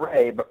protect the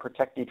array, but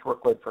protect each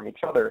workload from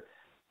each other.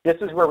 This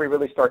is where we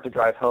really start to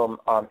drive home,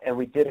 and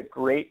we did a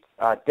great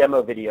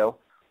demo video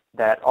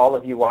that all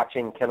of you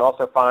watching can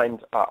also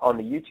find on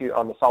the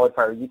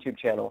SolidFire YouTube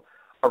channel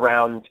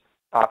around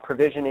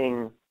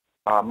provisioning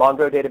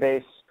Mongo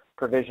database,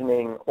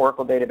 provisioning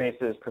Oracle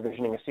databases,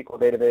 provisioning a SQL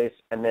database,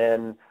 and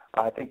then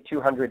I think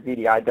 200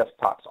 VDI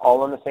desktops,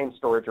 all on the same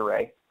storage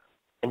array.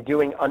 and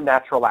doing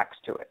unnatural acts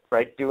to it,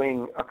 right?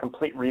 Doing a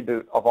complete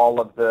reboot of all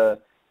of the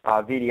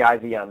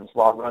VDI VMs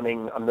while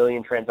running 1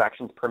 million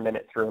transactions per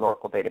minute through an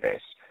Oracle database,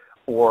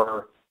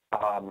 or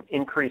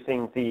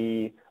increasing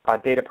the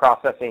data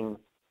processing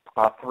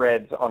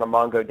threads on a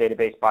Mongo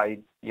database by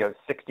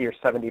 60 or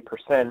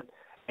 70%,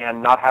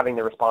 and not having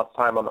the response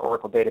time on the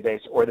Oracle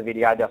database or the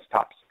VDI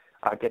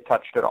desktops get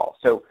touched at all.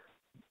 So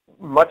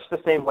much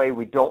the same way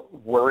we don't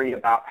worry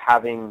about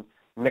having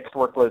mixed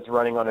workloads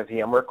running on a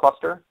VMware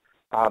cluster,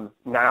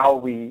 now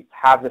we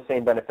have the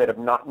same benefit of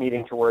not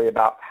needing to worry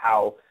about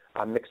how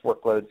mixed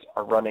workloads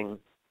are running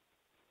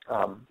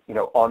on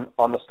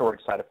the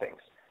storage side of things.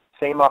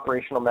 Same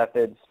operational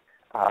methods,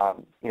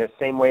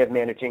 same way of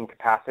managing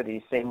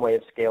capacity, same way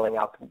of scaling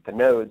out the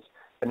nodes,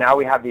 but now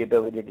we have the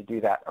ability to do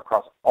that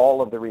across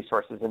all of the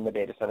resources in the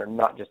data center,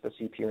 not just the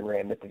CPU and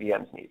RAM that the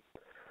VMs need.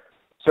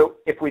 So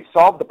if we've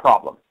solved the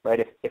problem,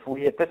 right, if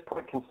we at this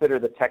point consider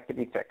the tech to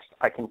be fixed,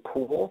 I can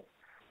pool,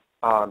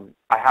 I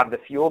have the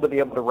fuel to be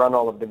able to run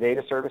all of the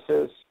data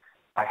services,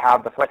 I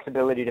have the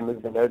flexibility to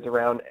move the nodes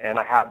around, and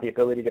I have the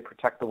ability to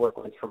protect the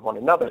workloads from one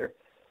another,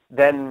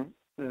 then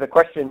the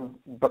question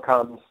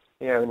becomes,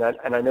 and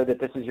I know that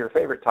this is your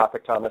favorite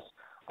topic, Thomas,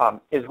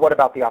 is what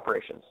about the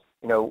operations?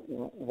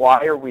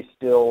 Why are we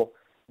still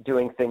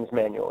doing things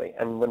manually?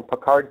 And when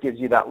Picard gives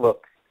you that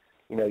look,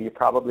 you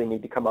probably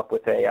need to come up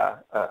with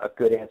a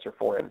good answer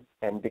for him.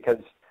 And because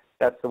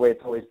that's the way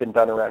it's always been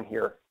done around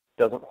here,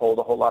 doesn't hold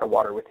a whole lot of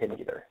water with him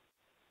either.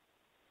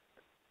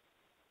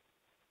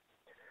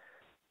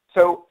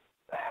 So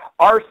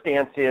our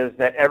stance is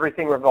that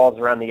everything revolves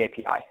around the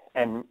API.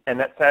 And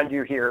that sound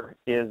you hear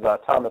is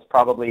Thomas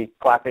probably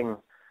clapping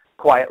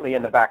quietly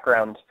in the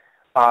background,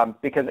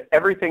 because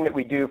everything that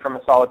we do from a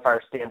SolidFire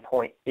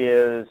standpoint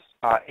is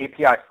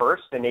API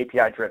first and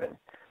API driven.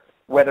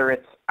 Whether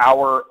it's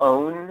our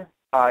own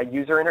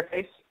user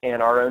interface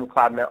and our own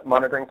cloud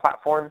monitoring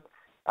platform,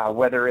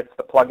 whether it's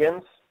the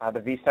plugins, the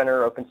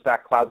vCenter,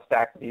 OpenStack,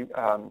 CloudStack,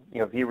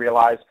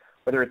 vRealize,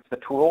 whether it's the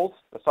tools,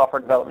 the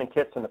software development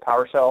kits and the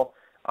PowerShell,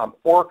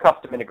 or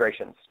custom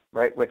integrations,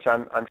 right? Which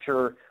I'm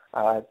sure,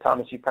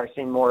 Thomas, you've probably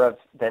seen more of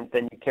than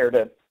you care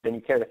to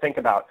think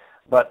about.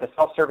 But the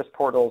self-service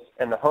portals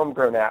and the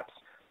homegrown apps,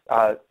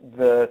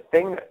 the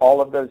thing that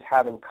all of those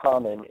have in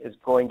common is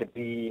going to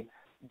be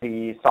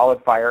the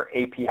SolidFire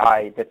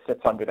API that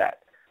sits under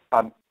that.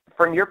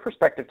 From your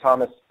perspective,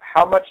 Thomas,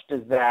 how much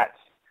does that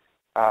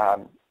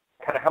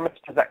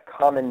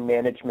common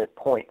management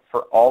point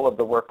for all of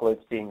the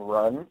workloads being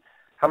run,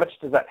 how much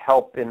does that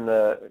help in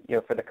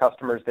for the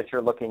customers that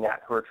you're looking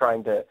at who are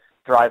trying to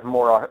drive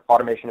more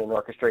automation and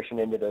orchestration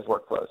into those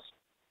workflows?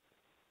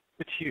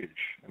 It's huge.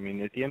 I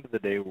mean, at the end of the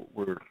day,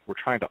 we're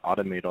trying to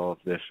automate all of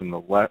this, and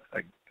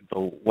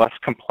the less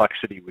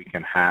complexity we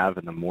can have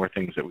and the more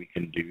things that we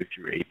can do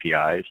through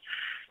APIs,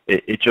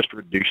 it just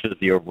reduces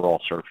the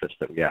overall surface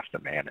that we have to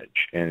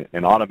manage.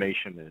 And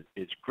automation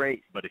is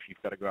great, but if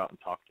you've got to go out and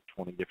talk to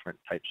 20 different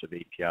types of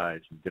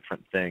APIs and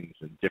different things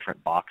and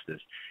different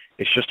boxes,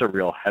 it's just a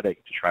real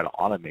headache to try to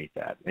automate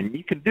that. And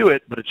you can do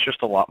it, but it's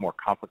just a lot more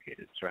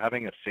complicated. So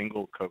having a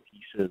single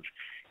cohesive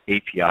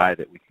API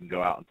that we can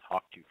go out and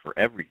talk to for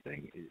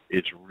everything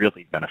is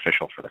really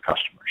beneficial for the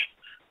customers.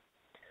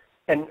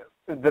 And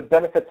the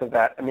benefits of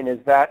that, I mean, is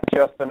that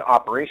just an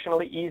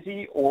operationally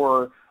easy,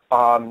 or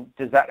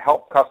does that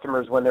help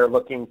customers when they're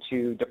looking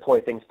to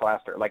deploy things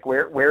faster? Like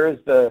where is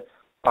the,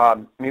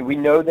 I mean, we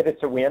know that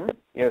it's a win,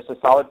 so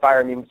SolidFire,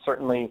 I mean,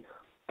 certainly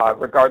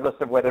regardless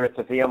of whether it's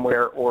a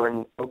VMware or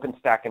an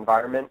OpenStack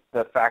environment,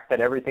 the fact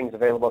that everything's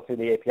available through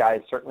the API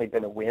has certainly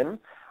been a win.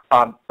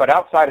 But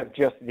outside of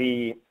just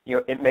the,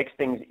 it makes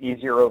things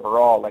easier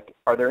overall, like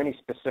are there any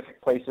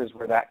specific places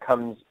where that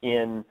comes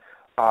in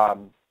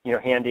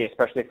handy,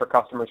 especially for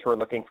customers who are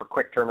looking for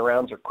quick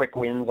turnarounds or quick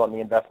wins on the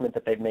investment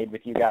that they've made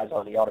with you guys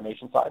on the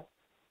automation side?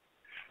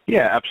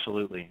 Yeah,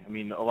 absolutely. I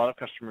mean, a lot of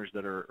customers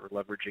that are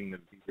leveraging the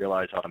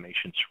vRealize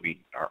automation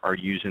suite are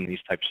using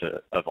these types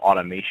of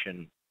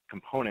automation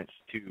components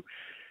to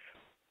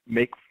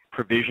make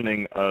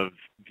provisioning of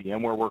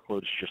VMware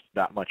workloads just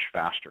that much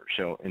faster.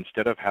 So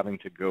instead of having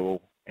to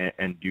go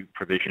and do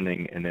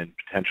provisioning and then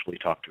potentially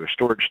talk to a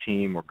storage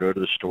team or go to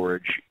the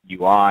storage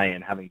UI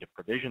and having to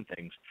provision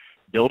things,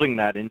 building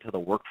that into the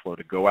workflow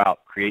to go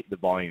out, create the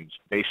volumes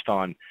based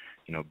on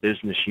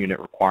business unit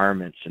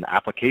requirements and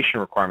application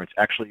requirements,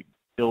 actually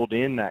build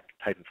in that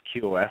type of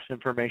QoS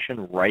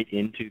information right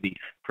into the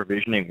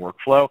provisioning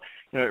workflow.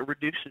 It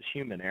reduces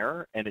human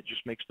error and it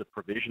just makes the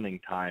provisioning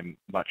time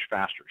much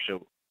faster.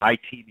 So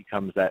IT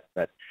becomes that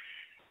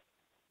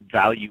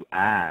value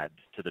add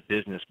to the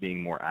business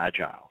being more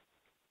agile.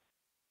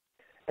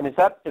 And is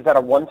that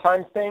a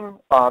one-time thing?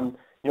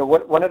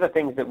 One of the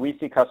things that we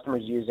see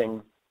customers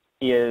using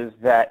is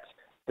that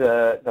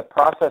the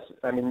process,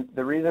 I mean,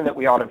 the reason that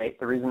we automate,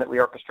 the reason that we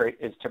orchestrate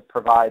is to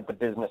provide the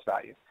business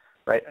value,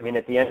 right? I mean,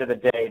 at the end of the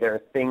day, there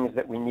are things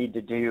that we need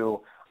to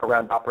do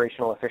around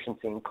operational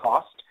efficiency and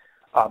cost.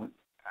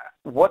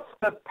 What's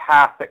the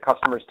path that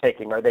customers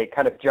taking? Are they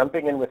kind of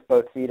jumping in with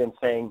both feet and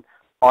saying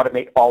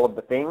automate all of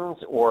the things,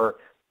 or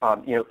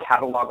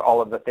catalog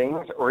all of the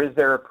things, or is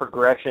there a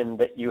progression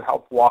that you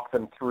help walk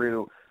them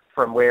through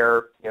from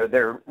where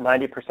their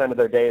 90% of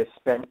their day is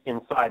spent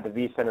inside the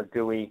vCenter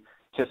GUI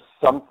to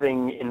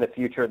something in the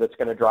future that's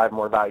going to drive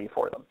more value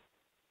for them?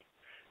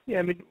 Yeah,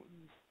 I mean,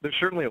 there's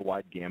certainly a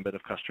wide gambit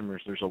of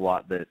customers. There's a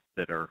lot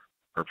that are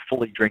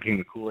fully drinking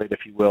the Kool-Aid,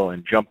 if you will,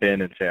 and jump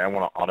in and say, I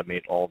want to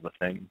automate all the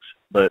things.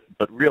 But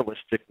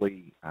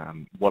realistically,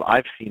 what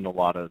I've seen a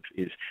lot of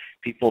is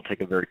people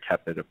take a very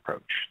tepid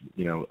approach.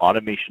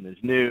 Automation is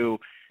new,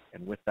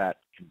 and with that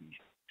can be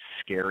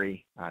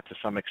scary to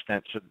some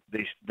extent. So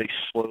they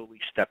slowly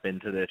step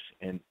into this,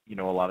 and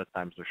a lot of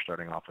times they're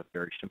starting off with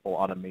very simple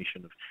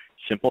automation of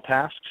simple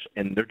tasks,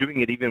 and they're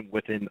doing it even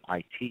within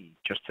IT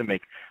just to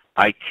make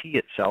IT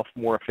itself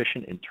more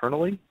efficient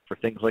internally for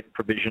things like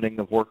provisioning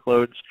of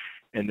workloads.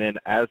 And then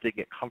as they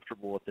get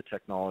comfortable with the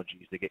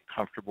technologies, they get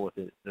comfortable with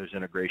those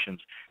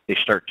integrations, they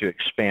start to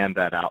expand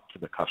that out to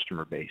the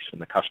customer base. And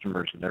the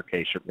customers in their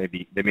case they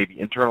may be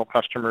internal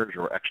customers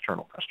or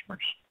external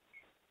customers.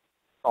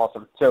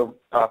 Awesome. So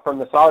from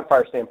the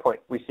SolidFire standpoint,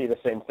 we see the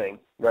same thing,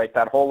 right?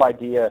 That whole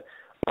idea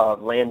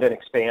of land and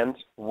expand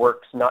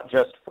works not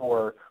just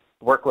for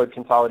workload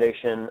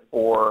consolidation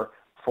or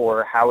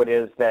for how it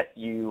is that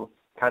you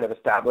kind of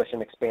establish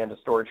and expand a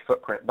storage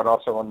footprint, but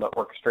also on the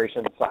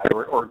orchestration side,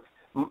 or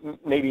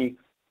maybe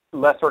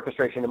less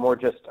orchestration and more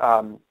just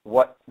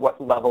what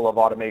level of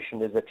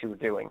automation is that you're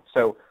doing.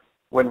 So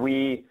when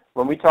we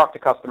talk to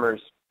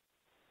customers,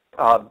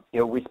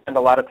 we spend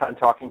a lot of time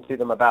talking to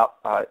them about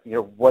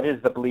what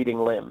is the bleeding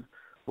limb,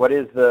 what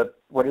is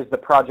the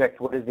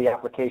project, what is the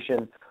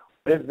application,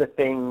 what is the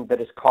thing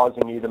that is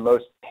causing you the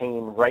most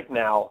pain right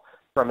now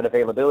from an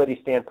availability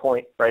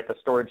standpoint, right? The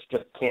storage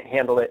just can't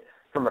handle it.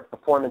 From a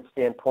performance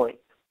standpoint,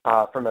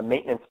 from a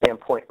maintenance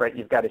standpoint, right?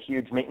 You've got a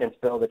huge maintenance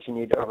bill that you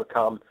need to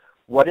overcome.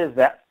 What is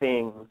that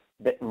thing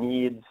that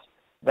needs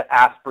the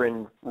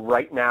aspirin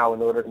right now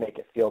in order to make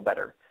it feel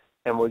better?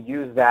 And we'll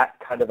use that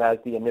kind of as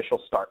the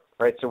initial start,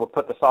 right? So we'll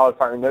put the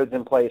SolidFire nodes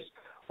in place.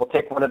 We'll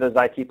take one of those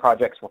IT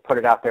projects, we'll put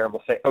it out there, and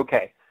we'll say,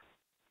 okay,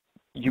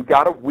 you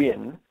got to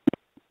win.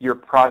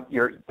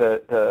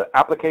 The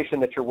application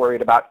that you're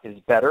worried about is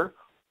better.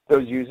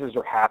 Those users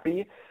are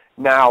happy.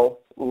 Now,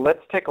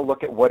 let's take a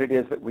look at what it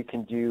is that we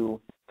can do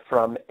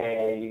from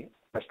a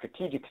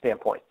strategic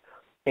standpoint.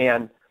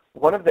 And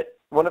one of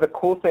the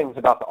cool things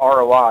about the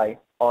ROI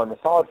on the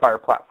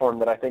SolidFire platform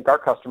that I think our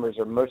customers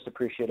are most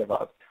appreciative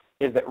of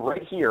is that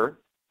right here,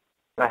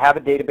 I have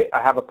a database,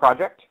 I have a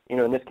project,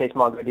 in this case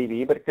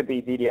MongoDB, but it could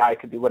be VDI,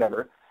 it could be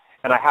whatever,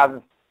 and I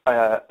have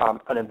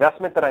an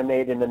investment that I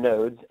made in the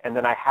nodes, and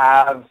then I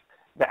have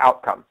the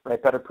outcome,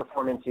 right? Better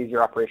performance,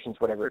 easier operations,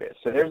 whatever it is.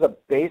 So there's a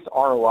base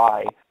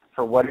ROI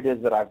for what it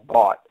is that I've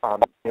bought,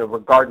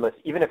 regardless,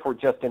 even if we're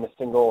just in a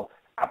single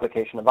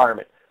application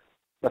environment.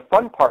 The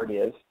fun part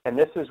is, and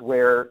this is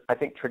where I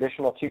think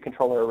traditional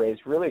two-controller arrays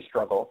really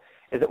struggle,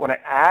 is that when I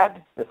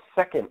add the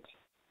second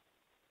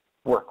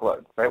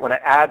workload, right, when I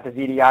add the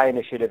VDI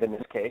initiative in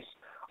this case,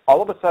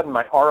 all of a sudden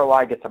my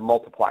ROI gets a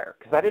multiplier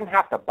because I didn't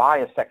have to buy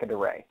a second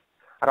array.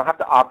 I don't have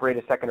to operate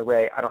a second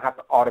array. I don't have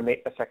to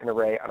automate a second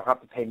array. I don't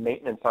have to pay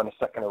maintenance on a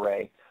second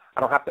array. I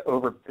don't have to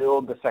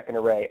overbuild the second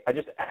array. I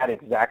just add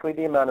exactly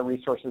the amount of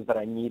resources that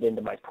I need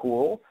into my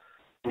pool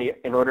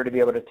in order to be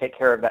able to take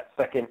care of that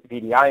second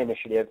VDI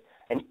initiative.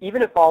 And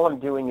even if all I'm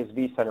doing is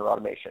vCenter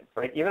automation,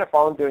 right? Even if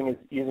all I'm doing is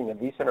using a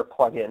vCenter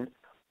plugin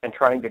and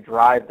trying to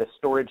drive the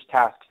storage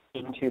tasks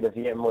into the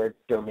VMware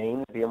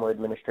domain, the VMware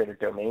administrator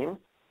domain,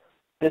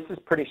 this is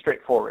pretty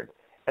straightforward.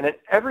 And then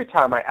every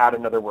time I add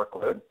another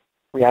workload,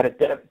 we add a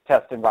dev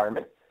test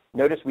environment.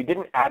 Notice we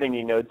didn't add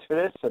any nodes for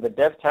this, so the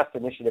dev test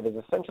initiative has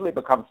essentially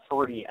become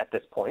free at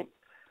this point.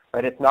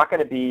 Right? It's not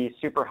going to be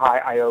super high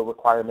I/O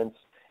requirements.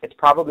 It's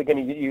probably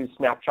going to use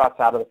snapshots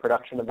out of the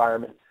production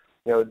environment.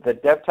 The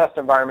dev test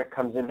environment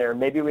comes in there.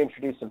 Maybe we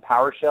introduce some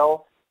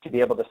PowerShell to be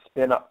able to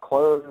spin up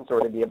clones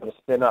or to be able to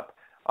spin up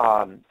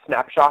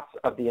snapshots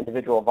of the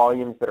individual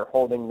volumes that are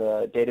holding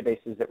the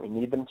databases that we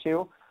need them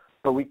to.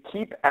 But we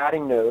keep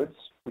adding nodes.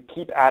 We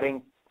keep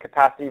adding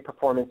capacity,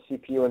 performance,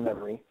 CPU, and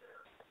memory.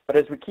 But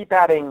as we keep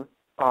adding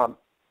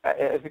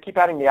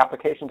the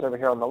applications over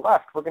here on the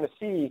left, we're going to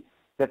see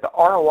that the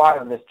ROI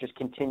on this just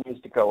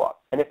continues to go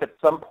up. And if at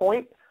some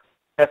point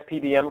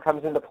SPDM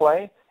comes into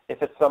play,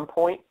 if at some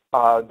point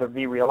the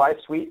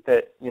vRealize suite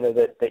that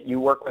you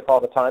work with all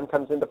the time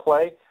comes into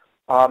play,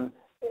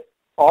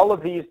 all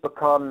of these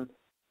become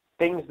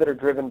things that are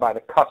driven by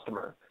the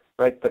customer.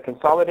 Right? The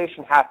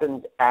consolidation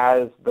happens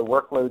as the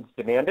workloads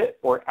demand it,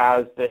 or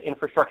as the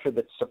infrastructure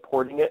that's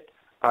supporting it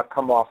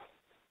come off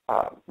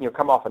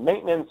of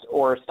maintenance,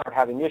 or start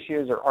having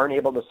issues, or aren't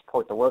able to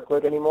support the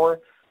workload anymore.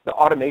 The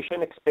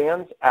automation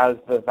expands as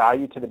the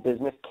value to the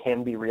business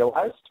can be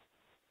realized.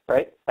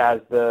 Right?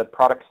 As the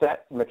product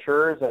set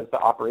matures, as the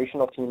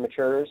operational team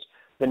matures,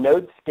 the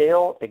nodes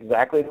scale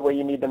exactly the way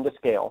you need them to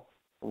scale.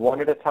 One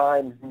at a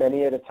time,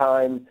 many at a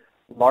time,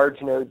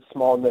 large nodes,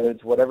 small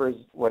nodes,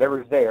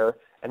 whatever's there.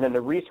 And then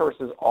the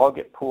resources all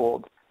get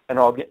pooled and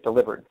all get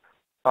delivered.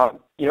 Thomas,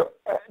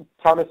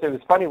 it was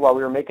funny while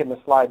we were making the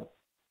slide,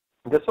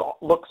 This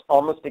looks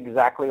almost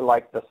exactly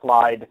like the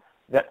slide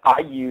that I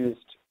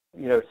used,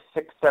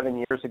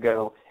 6-7 years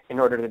ago in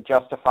order to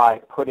justify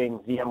putting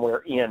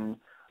VMware in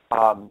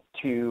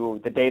to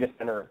the data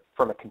center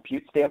from a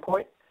compute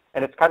standpoint.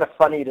 And it's kind of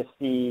funny to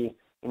see,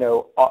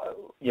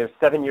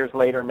 7 years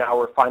later, now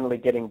we're finally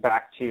getting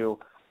back to,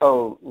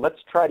 oh,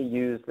 let's try to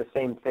use the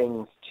same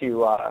things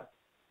to,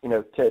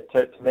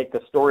 to make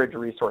the storage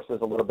resources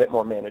a little bit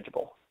more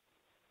manageable.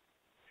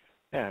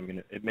 Yeah, I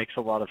mean, it makes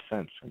a lot of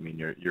sense. I mean,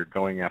 you're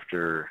going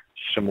after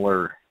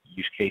similar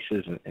use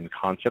cases and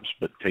concepts,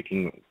 but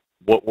taking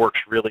what works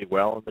really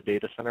well in the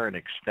data center and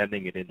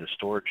extending it into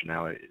storage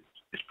now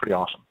is pretty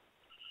awesome.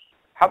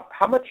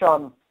 How much,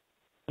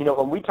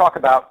 when we talk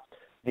about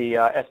the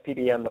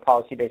SPDM, the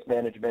policy-based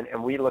management,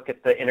 and we look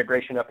at the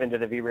integration up into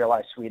the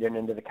vRealize suite and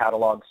into the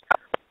catalogs,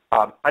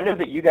 I know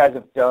that you guys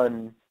have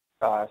done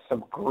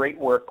some great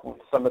work with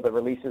some of the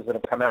releases that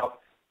have come out.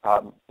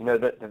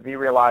 The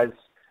vRealize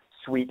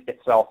suite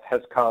itself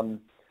has come,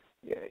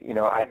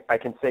 I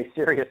can say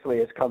seriously,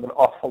 has come an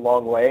awful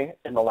long way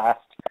in the last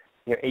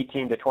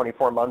 18 to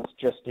 24 months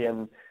just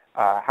in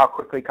how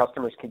quickly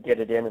customers can get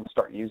it in and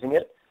start using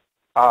it.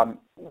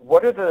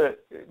 What are the,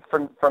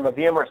 from a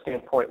VMware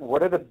standpoint,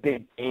 what are the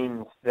big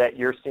gains that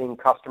you're seeing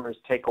customers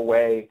take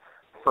away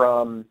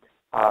from,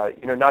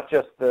 not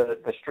just the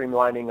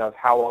streamlining of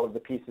how all of the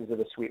pieces of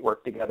the suite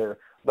work together,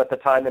 but the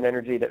time and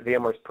energy that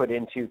VMware's put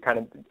into kind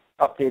of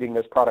updating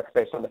those products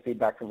based on the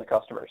feedback from the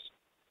customers?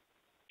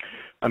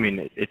 I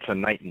mean, it's a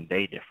night and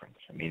day difference.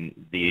 I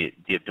mean, the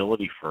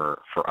ability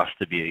for us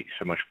to be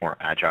so much more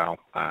agile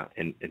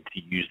and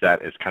to use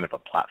that as kind of a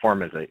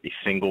platform, as a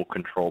single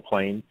control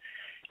plane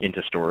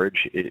into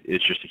storage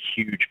is just a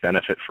huge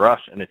benefit for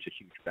us, and it's a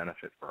huge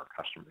benefit for our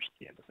customers at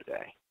the end of the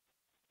day.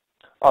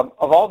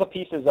 Of all the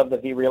pieces of the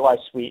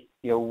vRealize suite,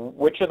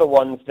 which are the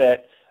ones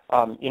that,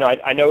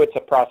 I know it's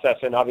a process,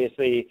 and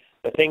obviously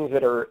the things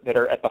that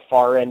are at the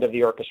far end of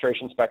the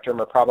orchestration spectrum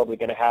are probably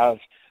going to have,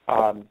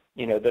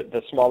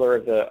 the smaller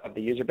of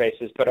the user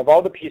bases. But of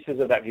all the pieces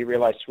of that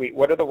vRealize suite,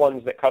 what are the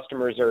ones that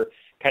customers are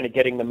kind of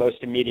getting the most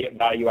immediate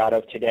value out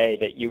of today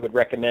that you would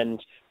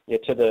recommend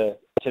to the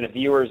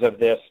viewers of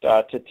this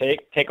to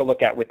take a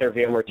look at with their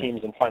VMware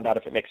teams and find out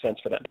if it makes sense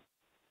for them?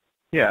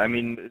 Yeah, I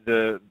mean,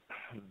 the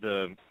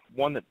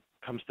one that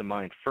comes to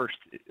mind first,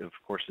 of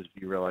course, is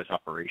vRealize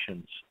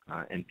Operations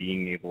and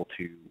being able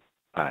to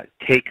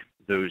take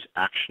those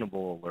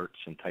actionable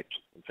alerts and types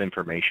of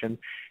information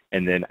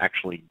and then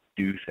actually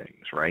do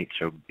things, right?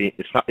 So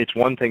it's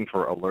one thing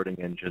for alerting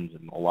engines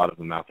and a lot of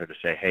them out there to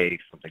say, hey,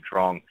 something's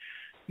wrong,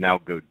 now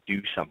go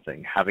do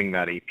something. Having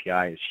that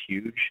API is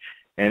huge.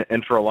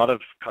 And for a lot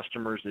of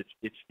customers,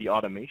 it's the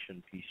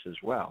automation piece as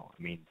well.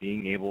 I mean,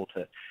 being able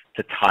to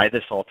tie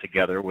this all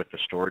together with the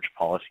storage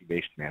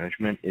policy-based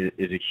management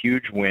is a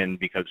huge win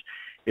because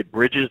it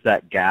bridges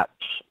that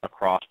gaps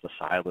across the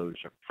silos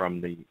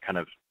from the kind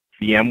of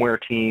VMware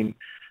team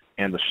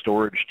and the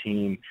storage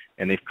team,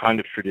 and they've kind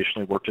of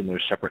traditionally worked in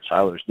those separate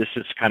silos. This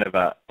is kind of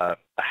a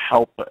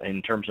help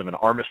in terms of an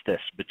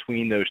armistice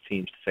between those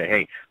teams to say,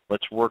 hey,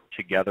 let's work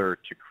together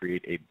to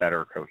create a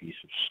better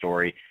cohesive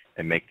story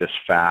and make this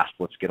fast.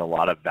 Let's get a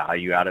lot of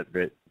value out of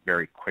it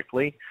very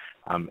quickly.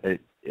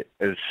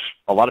 As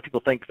a lot of people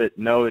think that,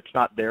 no, it's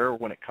not there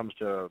when it comes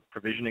to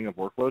provisioning of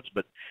workloads,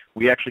 but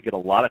we actually get a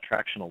lot of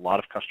traction. A lot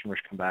of customers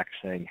come back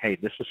saying, hey,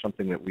 this is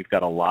something that we've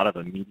got a lot of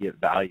immediate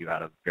value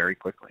out of very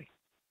quickly.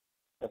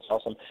 That's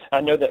awesome. I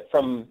know that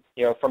from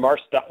our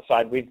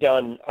side, we've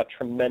done a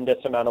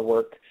tremendous amount of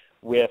work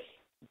with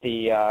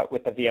the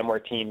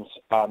VMware teams.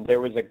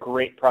 There was a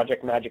great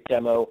Project Magic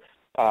demo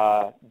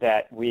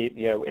that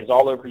is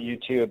all over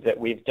YouTube that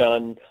we've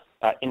done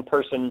in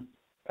person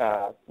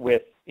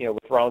with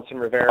Ronson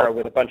Rivera,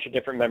 with a bunch of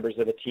different members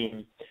of the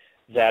team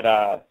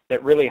that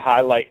really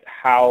highlight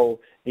how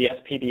the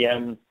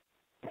SPDM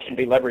can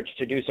be leveraged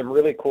to do some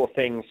really cool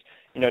things.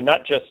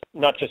 Not just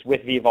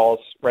with vVols,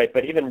 right,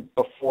 but even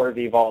before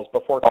vVols,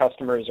 before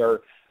customers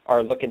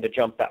are looking to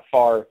jump that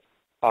far.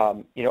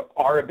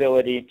 Our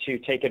ability to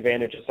take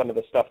advantage of some of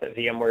the stuff that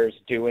VMware is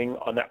doing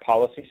on that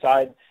policy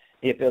side,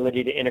 the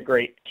ability to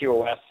integrate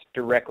QoS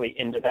directly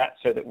into that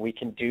so that we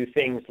can do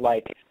things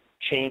like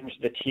change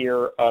the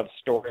tier of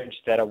storage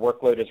that a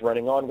workload is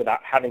running on without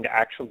having to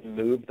actually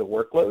move the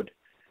workload,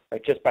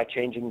 right? Just by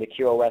changing the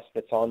QoS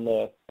that's on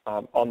the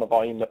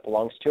volume that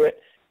belongs to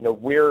it.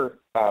 We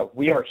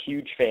are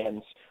huge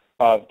fans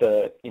of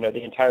the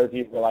entire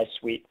vRealize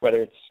suite,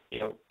 whether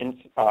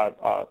it's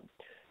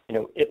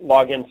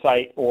Log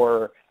Insight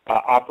or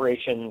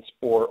operations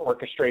or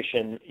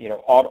orchestration.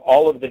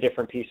 All of the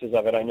different pieces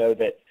of it. I know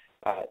that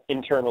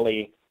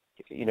internally,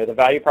 the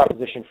value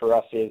proposition for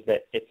us is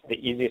that it's the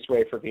easiest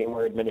way for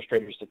VMware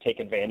administrators to take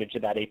advantage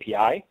of that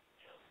API.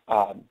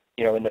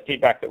 And the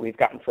feedback that we've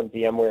gotten from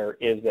VMware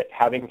is that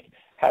having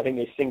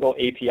a single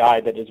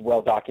API that is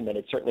well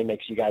documented certainly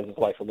makes you guys'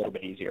 life a little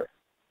bit easier.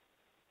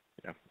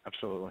 Yeah,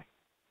 absolutely.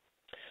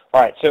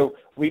 All right, so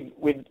we've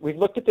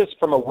looked at this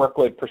from a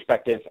workload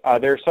perspective.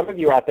 There are some of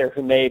you out there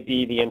who may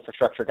be the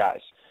infrastructure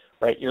guys,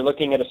 right? You're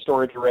looking at a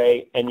storage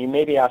array, and you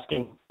may be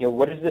asking,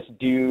 what does this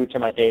do to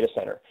my data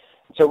center?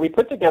 So we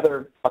put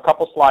together a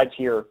couple slides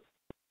here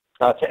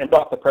to end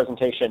off the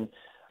presentation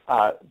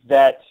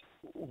that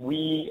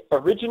we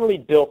originally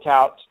built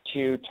out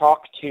to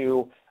talk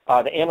to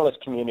the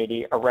analyst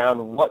community around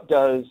what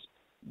does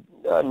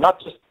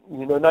not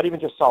even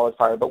just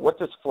SolidFire, but what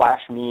does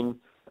flash mean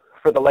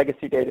for the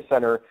legacy data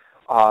center,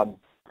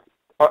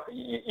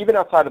 even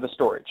outside of the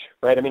storage,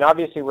 right? I mean,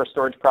 obviously we're a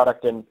storage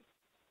product, and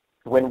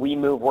when we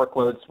move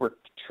workloads, we're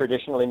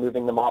traditionally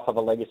moving them off of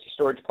a legacy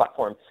storage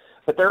platform.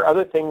 But there are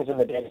other things in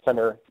the data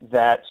center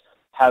that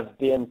have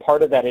been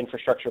part of that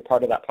infrastructure,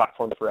 part of that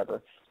platform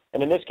forever.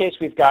 And in this case,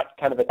 we've got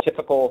kind of a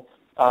typical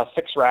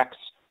 6 racks.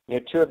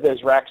 2 of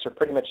those racks are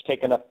pretty much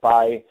taken up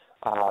by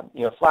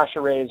flash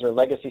arrays or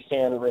legacy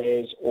SAN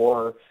arrays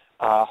or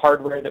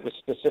hardware that was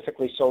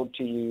specifically sold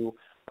to you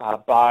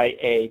by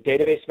a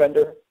database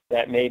vendor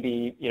that may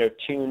be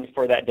tuned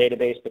for that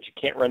database, but you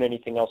can't run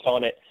anything else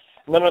on it.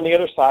 And then on the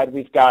other side,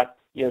 we've got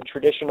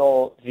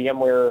traditional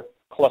VMware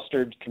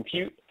clustered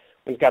compute.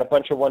 We've got a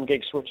bunch of 1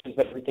 gig switches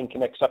that everything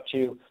connects up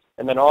to,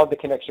 and then all of the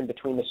connection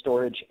between the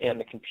storage and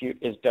the compute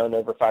is done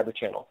over fiber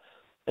channel.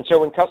 And so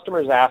when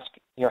customers ask,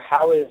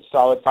 how is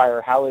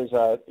SolidFire, how is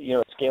a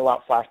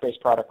scale-out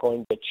flash-based product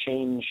going to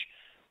change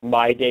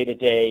my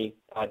day-to-day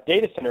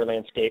data center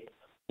landscape,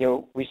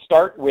 we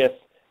start with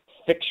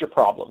fix your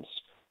problems,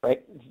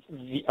 right?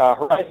 The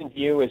Horizon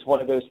View is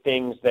one of those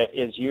things that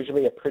is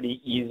usually a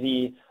pretty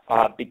easy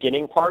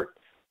beginning part.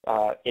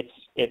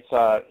 It's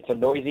a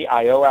noisy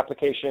I/O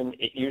application.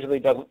 It usually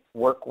doesn't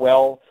work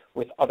well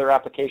with other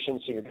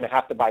applications, so you're going to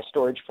have to buy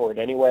storage for it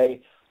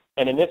anyway.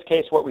 And in this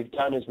case, what we've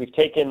done is we've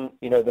taken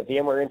the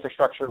VMware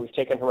infrastructure, we've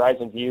taken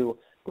Horizon View,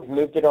 we've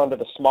moved it onto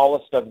the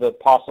smallest of the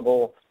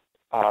possible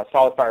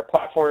SolidFire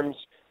platforms.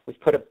 We've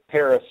put a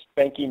pair of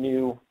spanky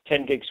new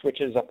 10 gig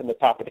switches up in the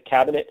top of the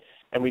cabinet,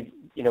 and we've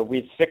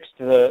fixed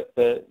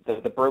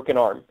the broken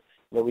arm.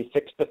 We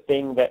fixed the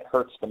thing that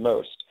hurts the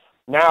most.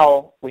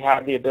 Now we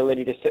have the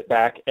ability to sit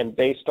back and,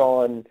 based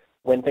on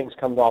when things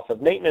come off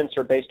of maintenance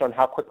or based on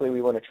how quickly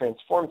we want to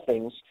transform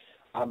things,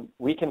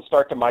 we can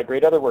start to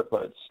migrate other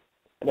workloads.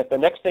 And if the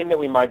next thing that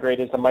we migrate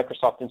is the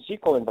Microsoft and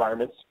SQL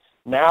environments,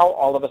 now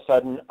all of a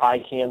sudden I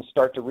can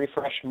start to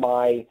refresh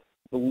my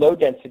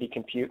low-density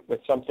compute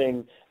with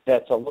something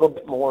that's a little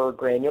bit more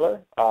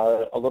granular,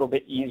 a little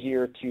bit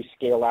easier to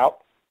scale out,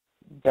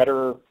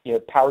 better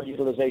power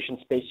utilization,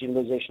 space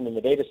utilization in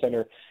the data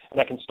center, and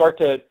I can start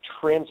to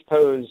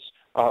transpose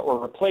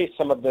or replace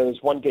some of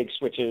those 1 gig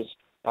switches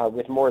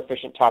with more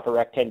efficient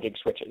top-of-rack 10 gig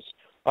switches.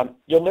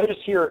 You'll notice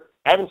here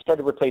I haven't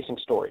started replacing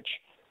storage.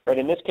 Right?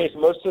 In this case,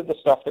 most of the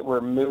stuff that we're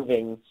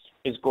moving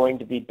is going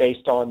to be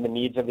based on the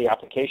needs of the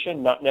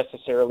application, not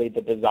necessarily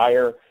the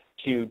desire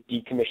to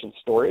decommission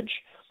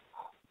storage.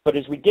 But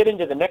as we get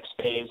into the next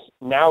phase,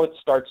 now it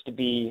starts to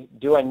be,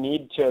 do I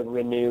need to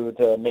renew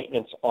the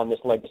maintenance on this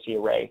legacy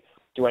array?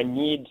 Do I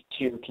need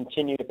to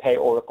continue to pay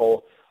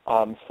Oracle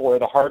for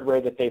the hardware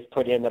that they've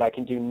put in that I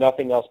can do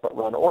nothing else but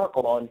run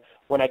Oracle on,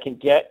 when I can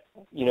get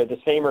the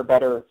same or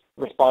better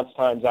response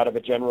times out of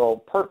a general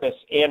purpose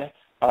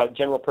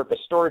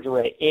storage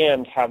array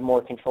and have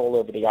more control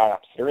over the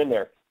IOPS that are in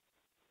there?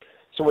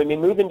 So when we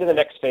move into the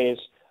next phase,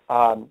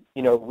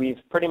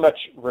 we've pretty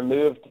much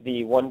removed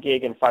the 1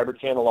 gig and fiber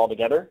channel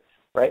altogether,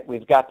 right?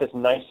 We've got this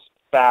nice,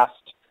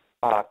 fast,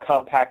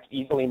 compact,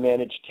 easily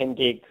managed 10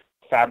 gig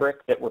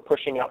fabric that we're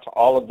pushing out to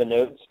all of the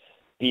nodes,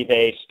 be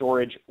they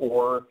storage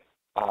or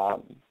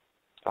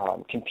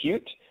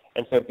compute.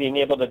 And so being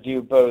able to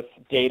do both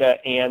data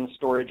and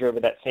storage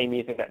over that same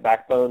Ethernet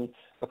backbone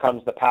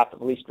becomes the path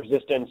of least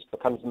resistance,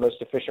 becomes the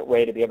most efficient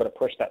way to be able to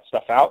push that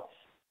stuff out.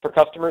 For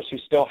customers who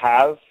still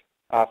have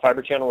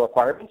fiber channel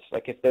requirements,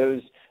 like if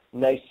those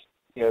nice,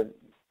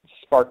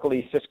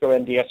 sparkly Cisco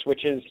MDS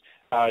switches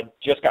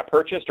just got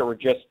purchased or were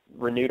just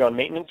renewed on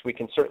maintenance, we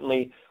can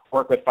certainly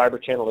work with fiber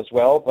channel as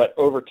well. But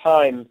over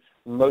time,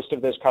 most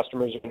of those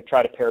customers are going to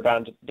try to pare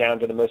down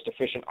to the most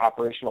efficient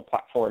operational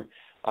platform,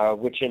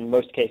 which in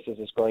most cases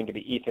is going to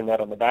be Ethernet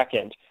on the back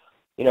end.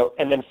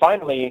 And then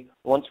finally,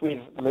 once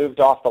we've moved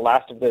off the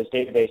last of those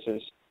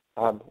databases,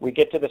 we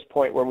get to this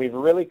point where we've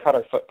really cut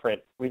our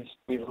footprint. We've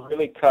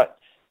really cut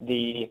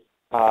the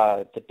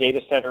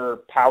data center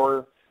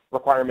power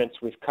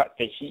requirements. We've cut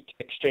the heat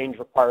exchange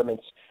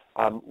requirements.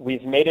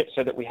 We've made it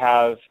so that we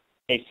have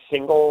a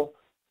single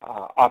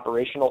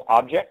operational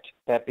object,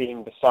 that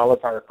being the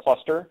SolidFire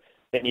cluster,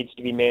 that needs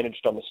to be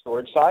managed on the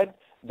storage side,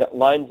 that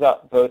lines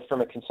up both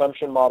from a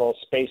consumption model,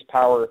 space,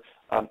 power,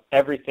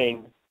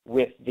 everything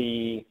with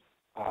the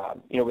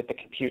with the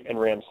compute and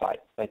RAM side.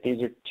 Like,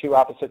 these are two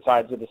opposite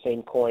sides of the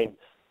same coin,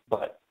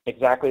 but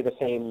exactly the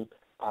same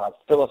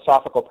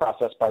philosophical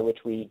process by which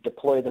we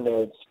deploy the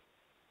nodes,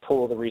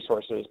 pool the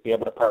resources, be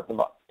able to power them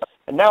up.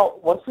 And now,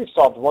 once we've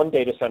solved one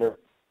data center,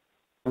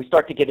 we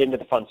start to get into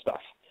the fun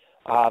stuff.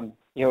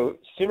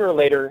 Sooner or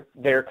later,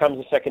 there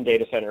comes a second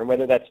data center, and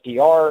whether that's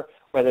DR,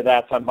 whether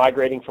that's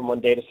migrating from one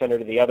data center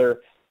to the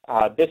other,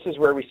 this is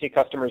where we see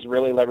customers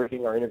really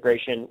leveraging our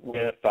integration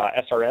with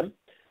SRM.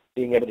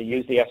 being able to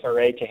use the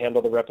SRA to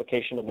handle the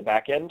replication on the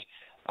back end.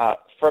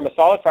 From a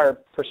SolidFire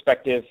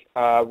perspective,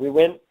 we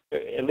went,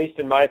 at least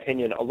in my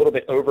opinion, a little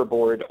bit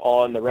overboard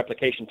on the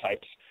replication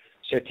types.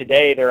 So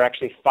today there are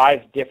actually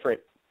 5 different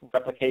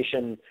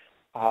replication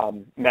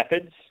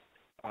methods,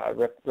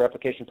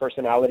 replication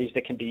personalities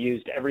that can be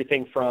used,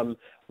 everything from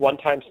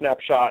one-time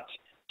snapshots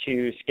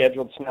to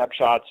scheduled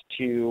snapshots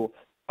to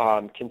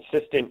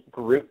consistent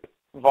group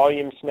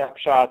volume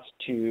snapshots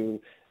to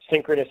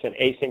synchronous and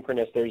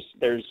asynchronous.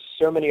 There's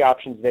so many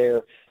options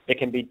there that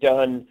can be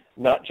done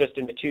not just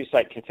in the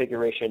 2-site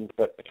configuration,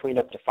 but between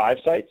up to 5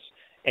 sites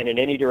and in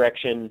any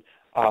direction.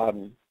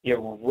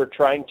 We're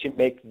trying to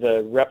make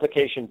the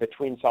replication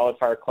between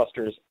SolidFire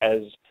clusters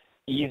as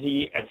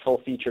easy and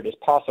full-featured as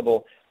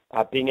possible.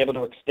 Being able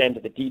to extend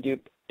to the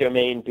dedupe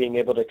domain, being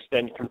able to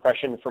extend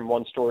compression from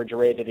one storage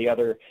array to the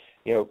other.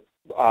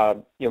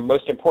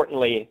 Most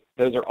importantly,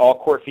 those are all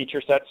core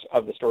feature sets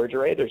of the storage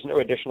array. There's no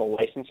additional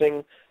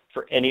licensing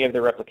for any of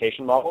the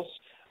replication models.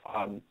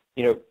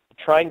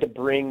 Trying to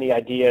bring the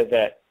idea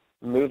that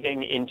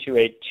moving into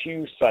a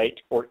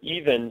 2-site or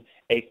even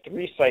a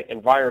 3-site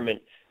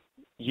environment,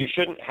 you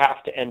shouldn't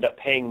have to end up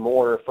paying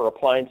more for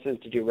appliances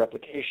to do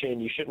replication.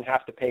 You shouldn't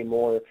have to pay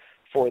more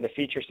for the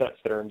feature sets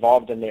that are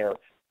involved in there.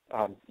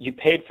 You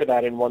paid for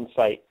that in one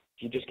site.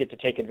 You just get to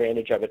take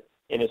advantage of it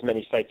in as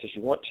many sites as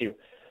you want to.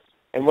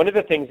 And one of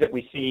the things that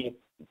we see,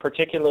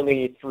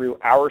 particularly through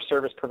our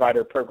service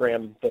provider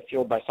program, the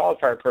Fueled by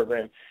SolidFire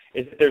program,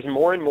 is that there's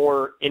more and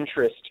more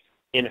interest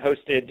in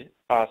hosted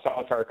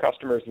SolidFire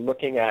customers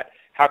looking at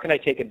how can I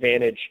take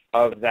advantage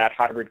of that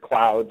hybrid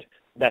cloud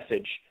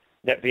message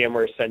that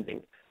VMware is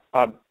sending.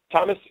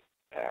 Thomas,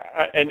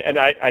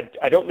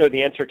 I don't know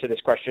the answer to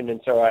this question, and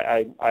so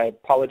I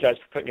apologize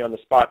for putting you on the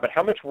spot, but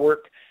how much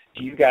work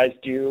do you guys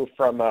do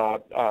from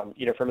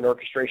from an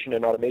orchestration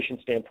and automation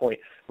standpoint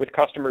with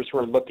customers who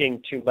are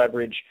looking to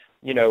leverage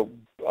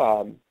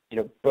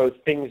both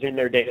things in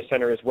their data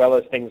center as well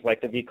as things like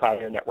the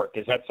vCloud Air network?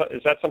 Is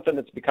that something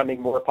that's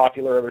becoming more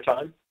popular over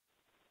time?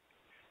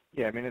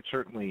 Yeah, I mean, it's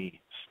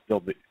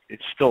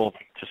still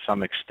to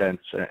some extent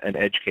an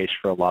edge case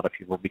for a lot of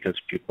people because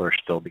people are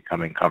still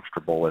becoming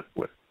comfortable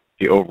with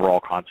the overall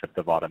concept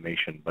of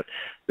automation. But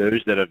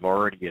those that have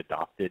already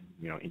adopted,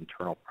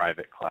 internal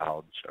private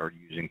clouds or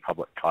using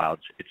public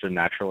clouds, it's a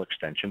natural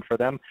extension for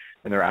them,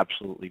 and they're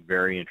absolutely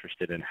very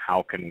interested in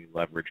how can we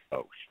leverage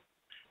both.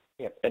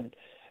 Yeah, and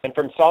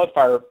from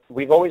SolidFire,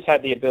 we've always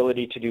had the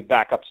ability to do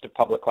backups to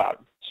public cloud.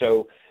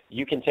 So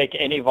you can take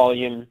any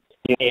volume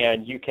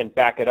and you can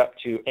back it up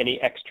to any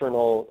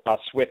external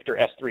Swift or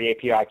S3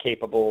 API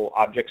capable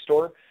object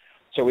store.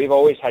 So we've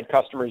always had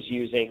customers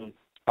using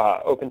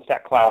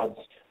OpenStack clouds.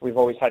 We've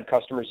always had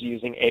customers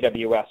using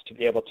AWS to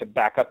be able to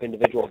back up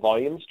individual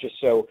volumes just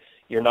so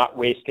you're not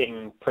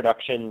wasting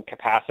production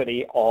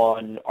capacity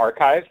on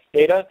archive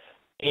data,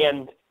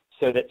 and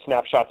so that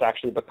snapshots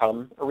actually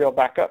become a real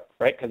backup,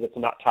 right? Because it's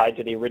not tied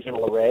to the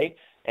original array.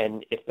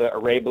 And if the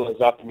array blows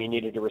up and you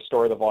needed to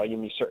restore the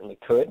volume, you certainly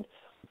could.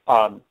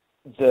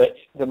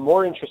 The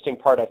more interesting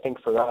part, I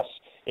think, for us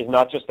is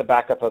not just the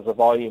backup of the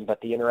volume, but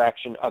the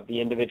interaction of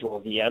the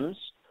individual VMs.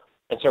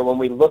 And so when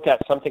we look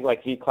at something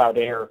like vCloud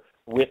Air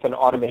with an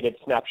automated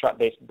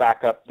snapshot-based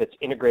backup that's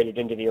integrated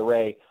into the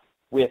array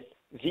with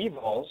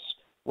vVols,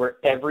 where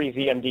every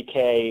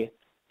VMDK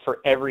for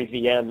every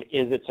VM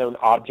is its own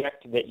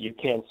object that you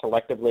can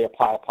selectively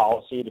apply a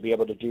policy to be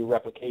able to do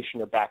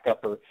replication or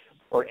backup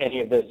or any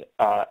of those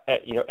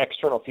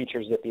external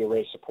features that the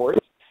array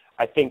supports.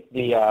 I think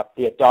the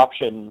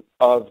adoption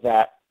of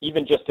that,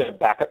 even just in a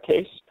backup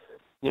case,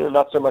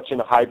 not so much in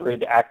a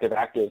hybrid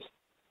active-active,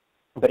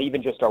 but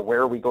even just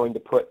where are we going to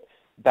put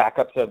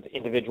backups of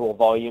individual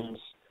volumes,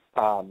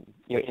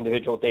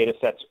 individual data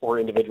sets or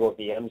individual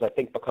VMs, I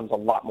think becomes a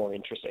lot more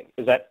interesting.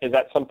 Is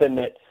that something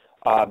that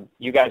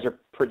you guys are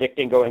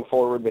predicting going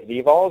forward with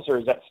vVols, or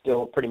is that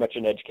still pretty much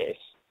an edge case?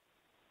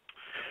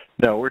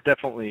 No, we're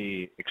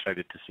definitely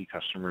excited to see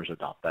customers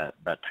adopt that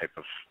type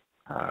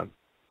of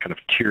kind of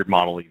tiered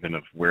model, even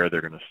of where they're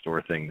going to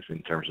store things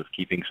in terms of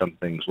keeping some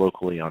things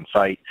locally on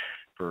site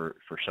for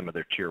some of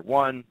their tier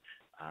 1,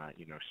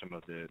 some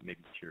of the maybe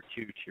tier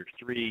 2, tier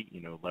 3,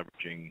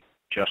 leveraging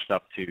just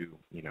up to,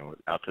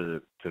 out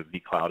to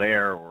vCloud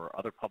Air or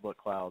other public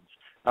clouds,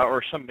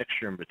 or some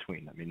mixture in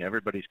between. I mean,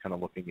 everybody's kind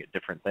of looking at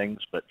different things,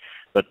 but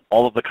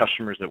all of the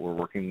customers that we're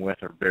working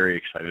with are very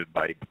excited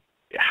by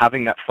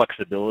having that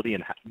flexibility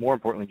and, more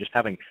importantly, just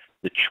having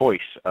the choice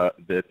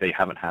that they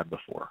haven't had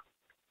before.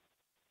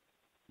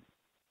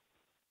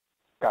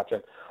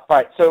 Gotcha. All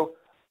right, so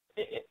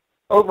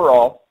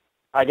overall,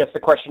 I guess the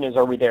question is,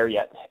 are we there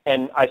yet?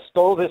 And I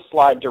stole this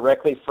slide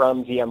directly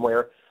from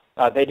VMware.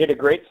 They did a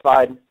great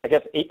slide, I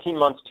guess 18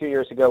 months, 2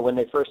 years ago, when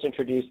they first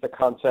introduced the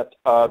concept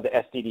of the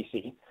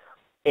SDDC.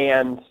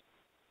 And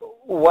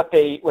what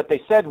they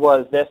said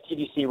was the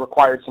SDDC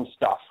required some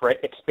stuff, right?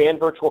 Expand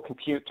virtual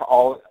compute to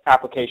all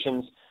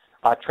applications,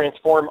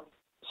 transform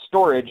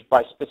storage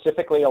by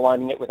specifically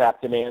aligning it with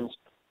app demands,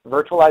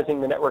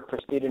 virtualizing the network for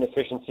speed and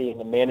efficiency, and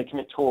the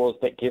management tools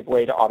that give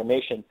way to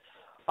automation.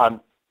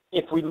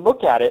 If we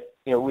look at it,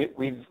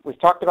 we've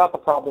talked about the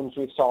problems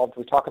we've solved.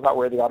 We talk about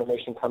where the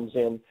automation comes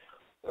in.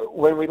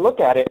 When we look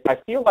at it, I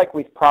feel like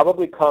we've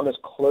probably come as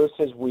close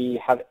as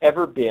we have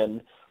ever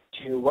been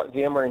to what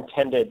VMware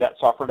intended that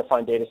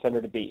software-defined data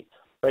center to be.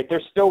 Right?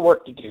 There's still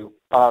work to do.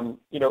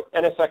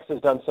 NSX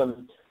has done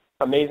some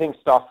amazing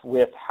stuff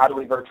with how do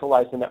we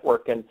virtualize the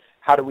network and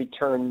how do we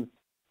turn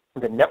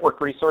the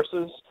network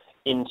resources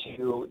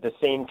into the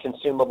same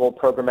consumable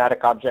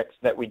programmatic objects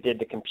that we did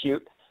to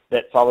compute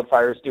that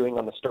SolidFire is doing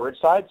on the storage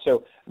side.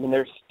 So, I mean,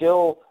 there's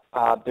still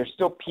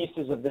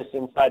pieces of this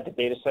inside the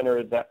data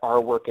center that are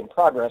a work in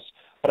progress.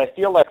 But I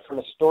feel like from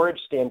a storage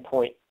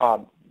standpoint,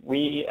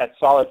 we at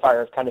SolidFire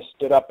have kind of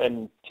stood up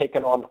and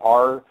taken on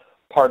our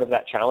part of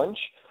that challenge,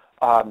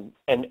 and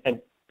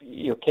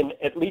can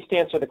at least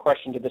answer the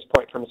question to this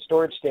point. From a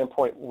storage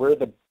standpoint, we're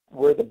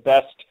the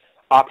best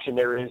option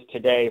there is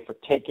today for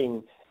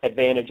taking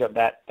advantage of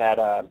that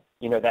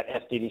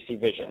SDDC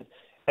vision.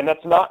 And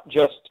that's not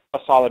just a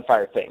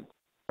SolidFire thing,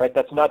 right?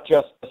 That's not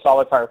just the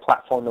SolidFire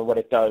platform and what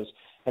it does.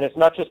 And it's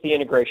not just the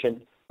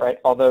integration, right?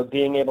 Although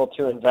being able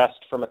to invest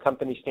from a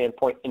company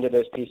standpoint into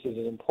those pieces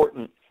is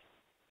important.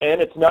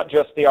 And it's not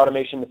just the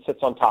automation that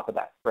sits on top of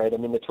that, right? I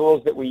mean, the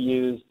tools that we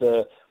use,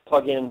 the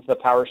plugins, the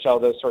PowerShell,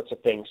 those sorts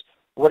of things.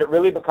 What it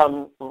really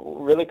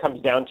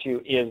comes down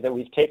to is that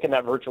we've taken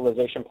that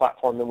virtualization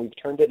platform and we've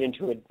turned it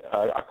into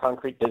a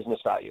concrete business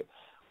value,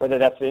 whether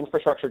that's the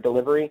infrastructure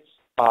delivery,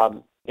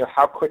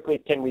 how quickly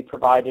can we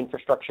provide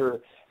infrastructure,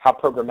 how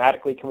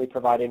programmatically can we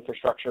provide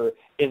infrastructure,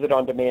 is it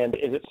on demand,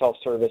 is it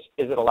self-service,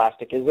 is it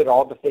elastic, is it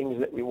all the things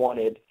that we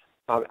wanted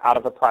out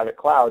of a private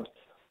cloud.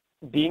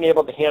 Being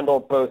able to handle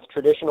both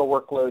traditional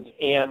workloads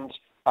and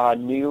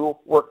new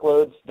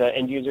workloads, the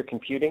end user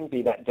computing,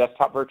 be that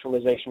desktop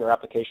virtualization or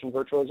application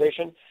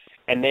virtualization,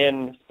 and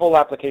then full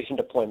application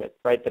deployment,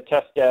 right? The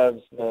test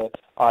devs, the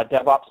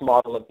DevOps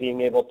model of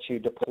being able to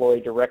deploy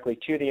directly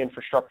to the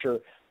infrastructure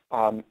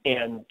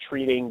and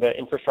treating the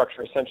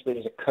infrastructure essentially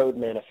as a code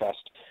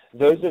manifest.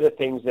 Those are the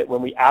things that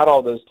when we add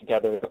all those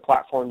together, the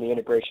platform, the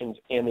integrations,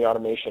 and the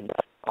automation,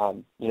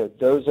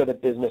 those are the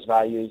business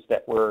values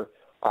that we're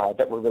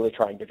really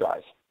trying to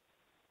drive.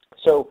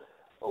 So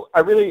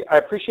I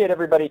appreciate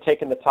everybody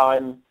taking the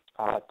time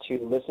to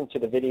listen to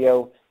the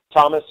video.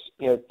 Thomas,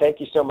 thank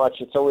you so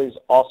much. It's always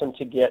awesome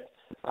to get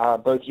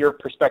both your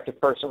perspective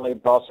personally,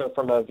 but also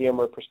from a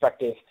VMware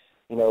perspective,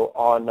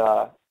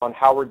 on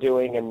how we're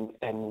doing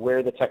and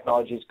where the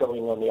technology is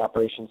going on the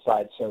operations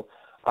side. So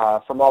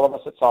from all of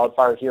us at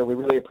SolidFire here, we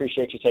really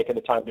appreciate you taking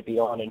the time to be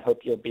on and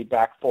hope you'll be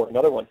back for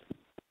another one.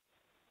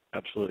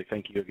 Absolutely.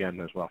 Thank you again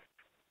as well.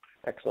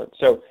 Excellent.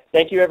 So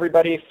thank you,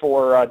 everybody,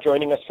 for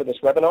joining us for this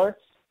webinar.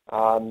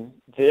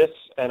 This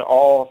and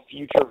all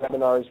future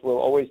webinars will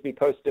always be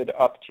posted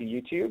up to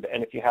YouTube.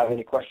 And if you have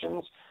any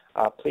questions,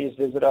 please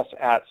visit us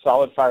at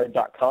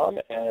solidfire.com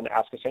and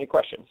ask us any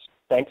questions.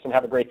 Thanks and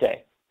have a great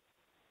day.